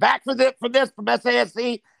coming back from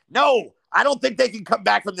SAFC? No, I don't think they can come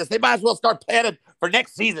back from this. They might as well start planning for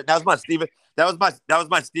next season. That was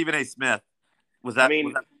my Stephen A. Smith.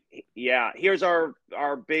 Yeah. Here's our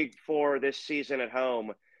big four this season at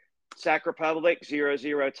home: Sac Republic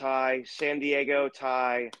 0-0 tie, San Diego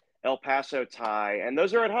tie, El Paso tie, and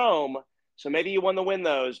those are at home. So maybe you want to win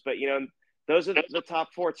those, but you know those are the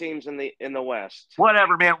top 4 teams in the West.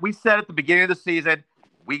 Whatever, man. We said at the beginning of the season,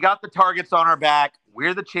 we got the targets on our back.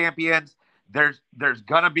 We're the champions. There's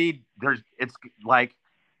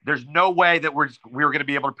no way that we were going to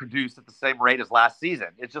be able to produce at the same rate as last season.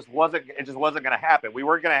 It just wasn't going to happen. We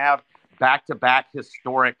weren't going to have back-to-back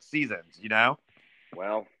historic seasons, you know?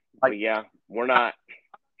 Well, yeah, we're not.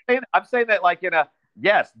 I'm saying that like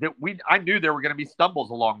I knew there were going to be stumbles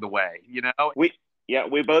along the way, you know? We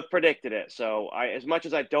both predicted it. So as much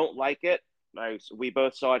as I don't like it, we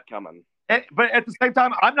both saw it coming. But at the same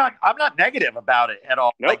time, I'm not negative about it at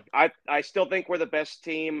all. Nope. I still think we're the best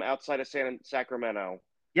team outside of Sacramento.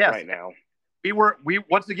 Yes. Right now.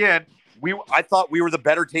 I thought we were the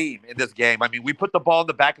better team in this game. I mean, we put the ball in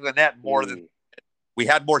the back of the net more than we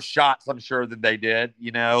had more shots, I'm sure, than they did.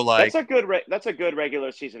 You know, like that's a good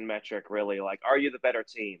regular season metric, really. Like, are you the better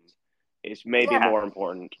team? Is maybe more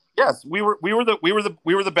important. Yes, we were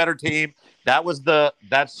the better team. That's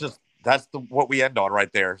what we end on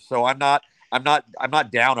right there. So I'm not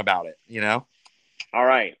down about it, you know. All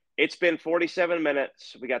right. It's been 47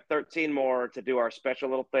 minutes. We got 13 more to do our special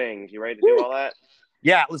little things. You ready to do all that?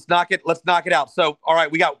 Yeah, let's knock it out. So, all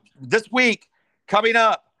right, we got this week coming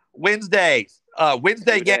up Wednesday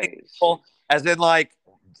game, as in like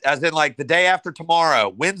the day after tomorrow,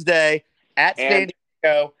 Wednesday at San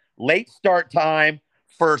Diego, late start time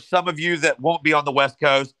for some of you that won't be on the West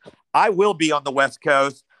Coast. I will be on the West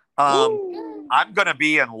Coast. I'm going to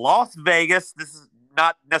be in Las Vegas. This is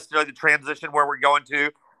not necessarily the transition where we're going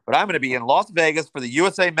to, but I'm going to be in Las Vegas for the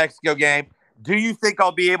USA-Mexico game. Do you think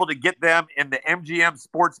I'll be able to get them in the MGM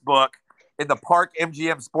Sportsbook, in the Park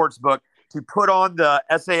MGM Sportsbook, to put on the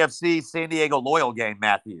SAFC San Diego Loyal game,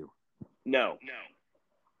 Matthew? No.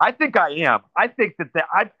 I think I am. I think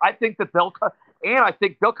that they'll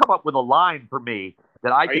come up with a line for me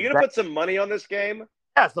that I. Are you going to put some money on this game?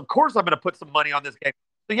 Yes, of course I'm going to put some money on this game.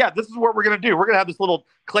 So yeah, this is what we're going to do. We're going to have this little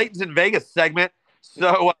Clayton's in Vegas segment.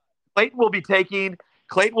 So Clayton will be taking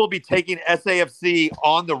SAFC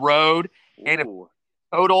on the road, and if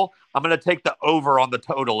total, I'm going to take the over on the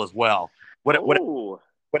total as well.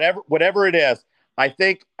 Whatever it is, I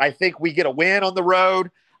think we get a win on the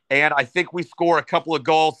road, and I think we score a couple of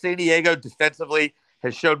goals. San Diego defensively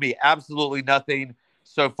has showed me absolutely nothing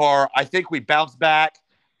so far. I think we bounce back.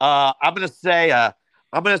 I'm going to say a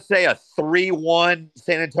 3-1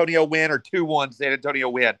 San Antonio win or 2-1 San Antonio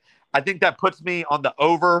win. I think that puts me on the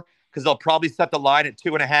over because they'll probably set the line at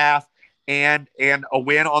 2.5, and a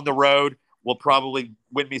win on the road will probably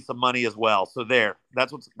win me some money as well. So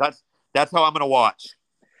that's how I'm going to watch.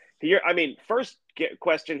 Here, I mean, first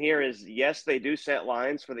question here is, yes, they do set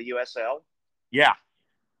lines for the USL. Yeah.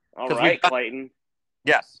 All right, Clayton.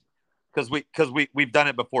 Yes, because we've done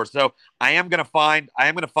it before. So I am going to find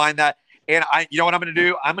that, and you know what I'm going to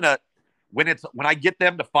do? I'm going to when I get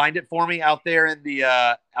them to find it for me out there in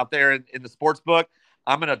the sports book,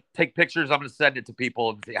 I'm going to take pictures. I'm going to send it to people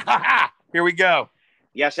and say, ha, here we go.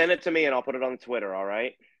 Yeah, send it to me and I'll put it on Twitter. All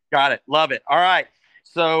right. Got it. Love it. All right.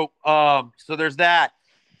 So there's that.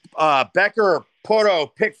 Becker, Porto,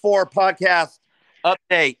 Pick 4 podcast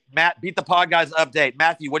update. Matt, Beat the Pod Guys update.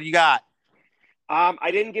 Matthew, what do you got?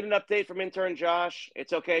 I didn't get an update from intern Josh.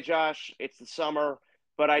 It's okay, Josh. It's the summer,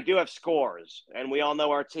 but I do have scores, and we all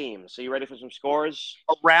know our team. So you ready for some scores?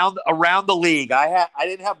 Around the league. I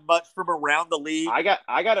didn't have much from around the league. I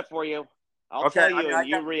got it for you. I'll Okay, tell you, and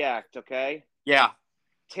you react. Okay. yeah.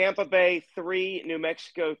 Tampa Bay 3, New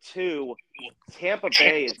Mexico 2. Tampa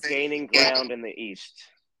Bay is gaining ground in the East.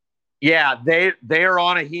 Yeah, they are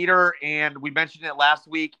on a heater, and we mentioned it last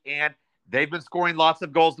week, and they've been scoring lots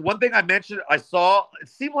of goals. The one thing I mentioned, I saw it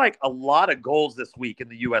seemed like a lot of goals this week in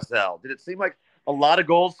the USL. Did it seem like a lot of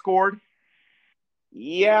goals scored?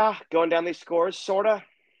 Yeah, going down these scores, sorta.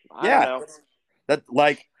 I don't know. That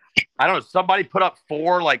like I don't know. Somebody put up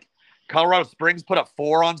 4. Like Colorado Springs put up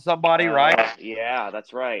 4 on somebody, right? Yeah,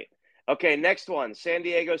 that's right. Okay, next one: San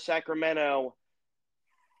Diego, Sacramento.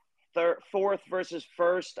 Fourth versus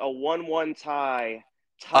first, a 1-1 tie,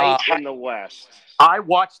 tight in the West. I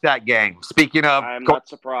watched that game. Speaking of, I'm not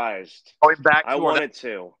surprised. Going back to I wanted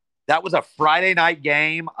to. That was a Friday night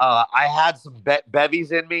game. I had some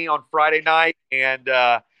bevies in me on Friday night, and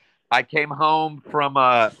I came home from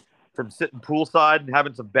sitting poolside and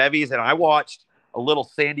having some bevies, and I watched a little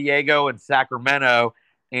San Diego and Sacramento,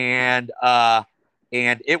 and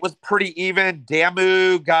it was pretty even.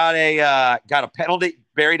 Damu got a penalty,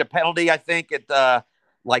 buried a penalty, I think, at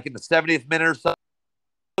like in the 70th minute or so. It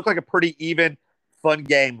looked like a pretty even, fun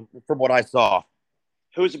game from what I saw.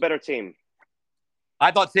 Who's a better team?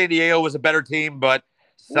 I thought San Diego was a better team, but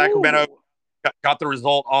Sacramento got the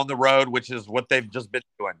result on the road, which is what they've just been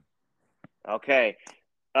doing. Okay.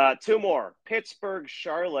 2 more. Pittsburgh,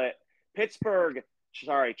 Charlotte.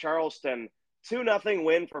 Charleston. 2-0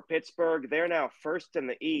 win for Pittsburgh. They're now first in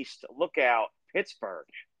the East. Look out, Pittsburgh.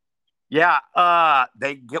 Yeah,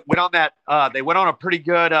 went on that. They went on a pretty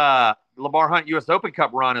good Lamar Hunt U.S. Open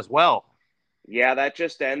Cup run as well. Yeah, that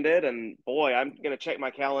just ended, and boy, I'm gonna check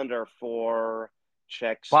my calendar for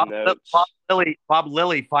checks notes. Bob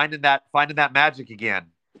Lilly finding that magic again.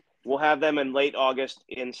 We'll have them in late August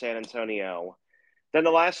in San Antonio. Then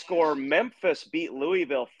the last score: Memphis beat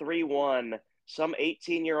Louisville 3-1. Some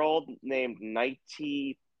 18-year-old named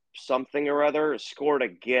Nighty something or other scored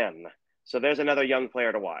again. So there's another young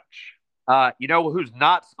player to watch. You know who's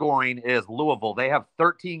not scoring is Louisville. They have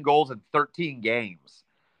 13 goals in 13 games.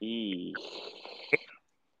 And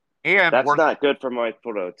that's not good for my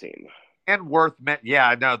photo team. And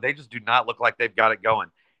yeah, no, they just do not look like they've got it going.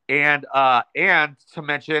 And to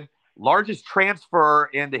mention, largest transfer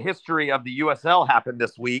in the history of the USL happened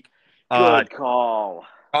this week. Good call.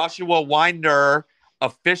 Joshua Winder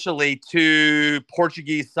officially to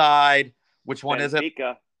Portuguese side. Which one is it?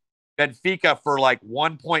 Benfica for like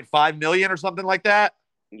 1.5 million or something like that.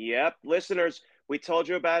 Yep. Listeners, we told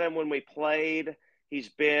you about him when we played. He's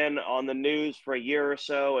been on the news for a year or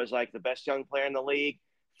so as like the best young player in the league.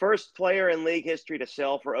 First player in league history to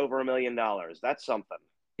sell for over $1 million. That's something.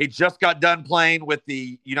 He just got done playing with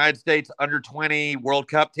the United States under-20 World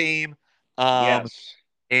Cup team. Yes.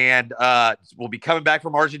 And we'll be coming back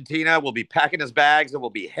from Argentina. We'll be packing his bags and we'll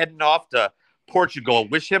be heading off to Portugal.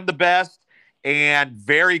 Wish him the best. And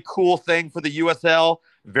very cool thing for the USL.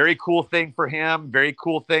 Very cool thing for him. Very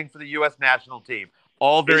cool thing for the U.S. national team.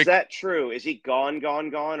 Is that true? Is he gone,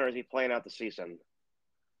 or is he playing out the season?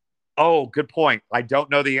 Oh, good point. I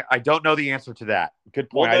don't know the answer to that.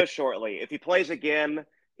 Good point. We'll know shortly. If he plays again,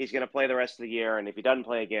 he's going to play the rest of the year, and if he doesn't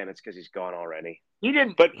play again, it's because he's gone already. He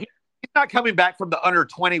didn't. But he's not coming back from the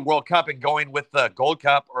under-20 World Cup and going with the Gold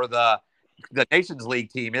Cup or the Nations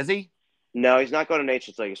League team, is he? No, he's not going to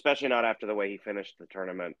Nations League, especially not after the way he finished the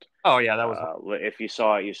tournament. Oh yeah, that was. If you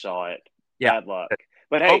saw it, you saw it. Yeah. Bad luck.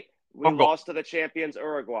 But hey, we lost to the champions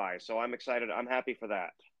Uruguay, so I'm excited. I'm happy for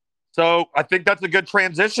that. So I think that's a good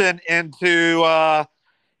transition into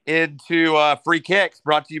free kicks,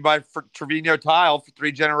 brought to you by Trevino Tile for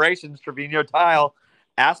 3 generations. Trevino Tile,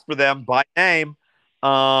 ask for them by name.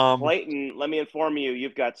 Clayton, let me inform you.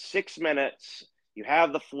 You've got 6 minutes. You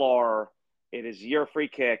have the floor. It is your free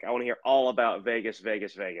kick. I want to hear all about Vegas,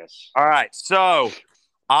 Vegas, Vegas. All right. So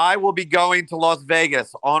I will be going to Las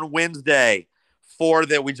Vegas on Wednesday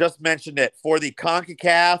we just mentioned it, for the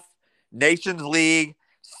CONCACAF Nations League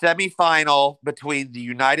semifinal between the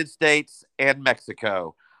United States and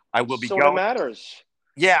Mexico. I will be going. It matters.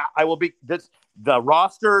 Yeah, I will be. The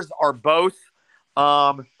rosters are both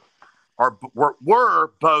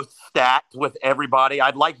were both stacked with everybody.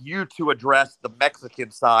 I'd like you to address the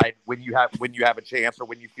Mexican side when you have a chance or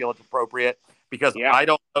when you feel it's appropriate, because I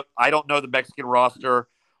don't know the Mexican roster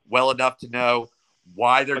well enough to know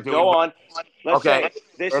why they're doing. Go on. Let's say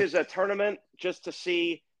this is a tournament just to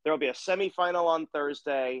see. There will be a semifinal on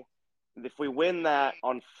Thursday. if we win that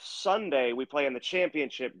on Sunday, we play in the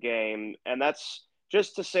championship game, and that's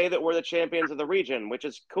just to say that we're the champions of the region, which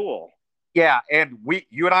is cool. Yeah, and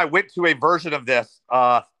you and I went to a version of this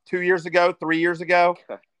 2 years ago, 3 years ago.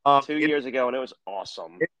 2 years ago, and it was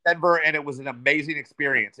awesome. In Denver, and it was an amazing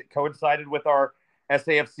experience. It coincided with our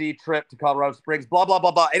SAFC trip to Colorado Springs, blah, blah,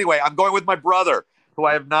 blah, blah. Anyway, I'm going with my brother, who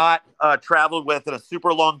I have not traveled with in a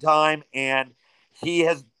super long time, and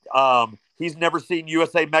he's never seen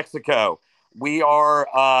USA Mexico. We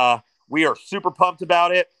are super pumped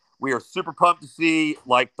about it. We are super pumped to see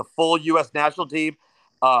like the full U.S. national team.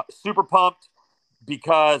 Super pumped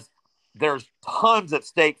because there's tons at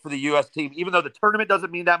stake for the U.S. team. Even though the tournament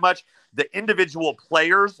doesn't mean that much, the individual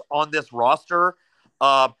players on this roster,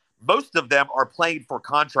 most of them are playing for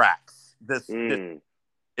contracts. That's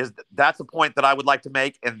a point that I would like to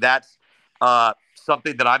make, and that's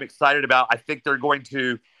something that I'm excited about. I think they're going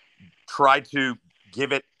to try to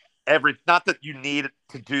give it not that you need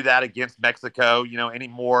to do that against Mexico,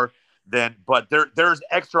 anymore but there's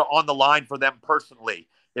extra on the line for them personally.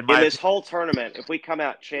 In this whole tournament, if we come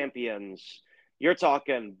out champions, you're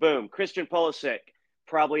talking, boom, Christian Pulisic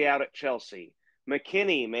probably out at Chelsea.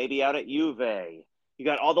 McKinney maybe out at Juve. You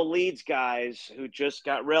got all the Leeds guys who just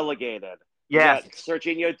got relegated. Yes. You got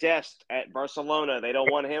Serginho Dest at Barcelona. They don't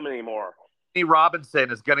want him anymore. Robinson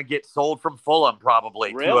is going to get sold from Fulham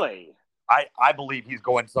probably. Really? I believe he's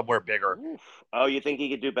going somewhere bigger. Oof. Oh, you think he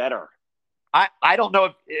could do better? I don't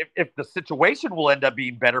know if the situation will end up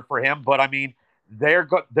being better for him, but I mean, they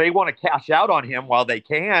want to cash out on him while they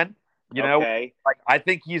can. Okay. Like I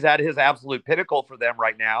think he's at his absolute pinnacle for them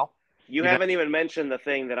right now. You haven't even mentioned the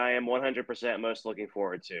thing that I am 100% most looking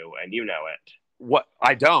forward to, and you know it. What?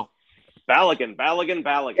 I don't. Balogun.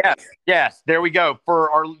 Yes. There we go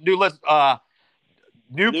for our new list.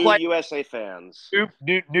 New USA fans.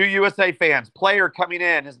 New USA fans. Player coming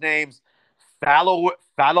in. His name's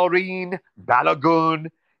Falorin Balogun.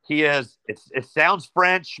 He is. It sounds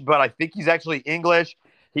French, but I think he's actually English.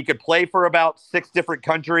 He could play for about 6 different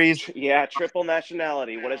countries. Yeah, triple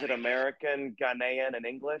nationality. What is it? American, Ghanaian, and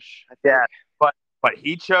English? I think. Yeah, but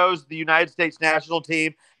he chose the United States national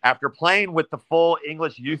team after playing with the full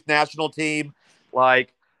English youth national team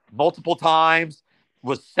like multiple times.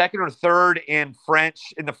 Was second or third in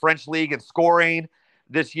the French league in scoring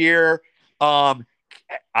this year.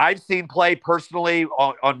 I've seen play personally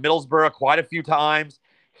on Middlesbrough quite a few times.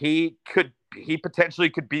 He potentially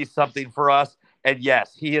could be something for us. And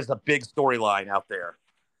yes, he is a big storyline out there.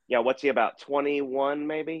 Yeah, what's he about? 21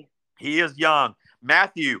 maybe? He is young.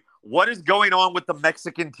 Matthew, what is going on with the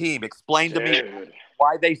Mexican team? Explain to me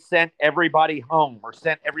why they sent everybody home or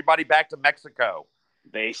sent everybody back to Mexico.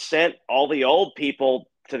 They sent all the old people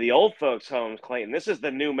to the old folks' homes, Clayton. This is the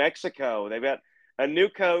new Mexico. They've got a new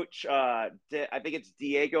coach. I think it's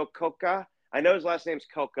Diego Coca. I know his last name's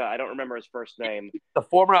Coca. I don't remember his first name. The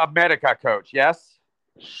former America coach, yes?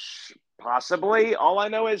 Possibly. All I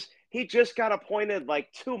know is he just got appointed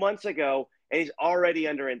like 2 months ago, and he's already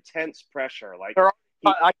under intense pressure. I read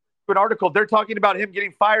an article. They're talking about him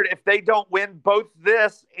getting fired if they don't win both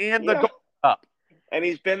this and the Gold Cup. And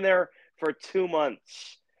he's been there for 2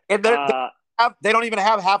 months. And they don't even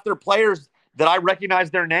have half their players that I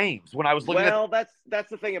recognize their names when I was looking that's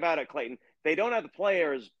the thing about it, Clayton. They don't have the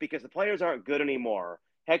players because the players aren't good anymore.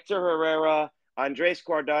 Hector Herrera, Andres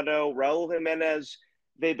Guardado, Raul Jimenez,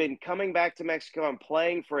 they've been coming back to Mexico and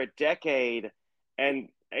playing for a decade, and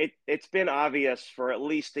it's been obvious for at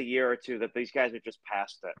least a year or two that these guys are just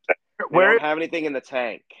past it. They don't have anything in the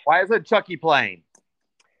tank. Why isn't Chucky playing?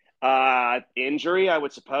 Injury, I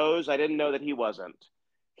would suppose. I didn't know that he wasn't.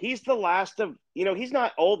 He's the last of, he's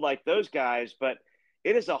not old like those guys, but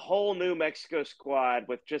it is a whole new Mexico squad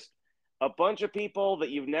with just a bunch of people that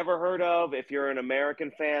you've never heard of. If you're an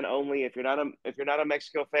American fan only, if you're not a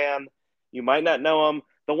Mexico fan, you might not know them.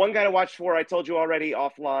 The one guy to watch for, I told you already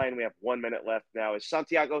offline, we have 1 minute left now, is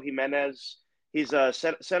Santiago Jimenez. He's a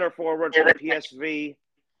center forward for PSV.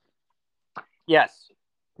 Yes.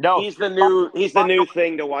 No. He's the new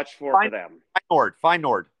thing to watch for them.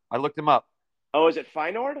 Feyenoord. I looked him up. Oh, is it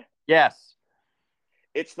Feyenoord? Yes.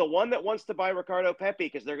 It's the one that wants to buy Ricardo Pepi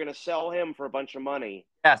because they're going to sell him for a bunch of money.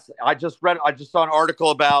 Yes, I just saw an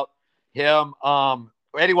article about him.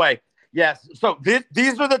 Anyway, yes. So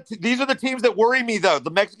these are the teams that worry me, though. The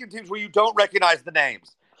Mexican teams where you don't recognize the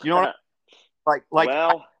names. You know what?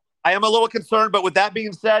 Well, I am a little concerned. But with that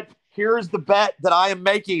being said, here's the bet that I am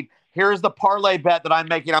making. Here's the parlay bet that I'm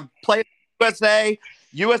making. I'm playing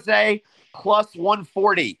USA plus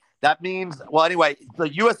 140. That means, well, anyway, the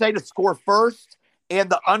USA to score first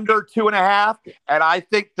and the under 2.5. And I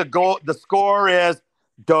think the score is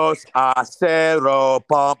 2-0.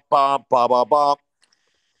 Bum, bum, bum, bum, bum.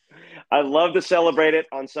 I'd love to celebrate it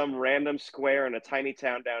on some random square in a tiny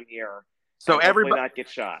town down here. So and hopefully not get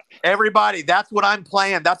shot. Everybody, that's what I'm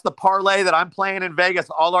playing. That's the parlay that I'm playing in Vegas.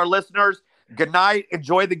 All our listeners, good night.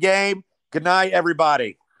 Enjoy the game. Good night,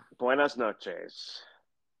 everybody. Buenas noches.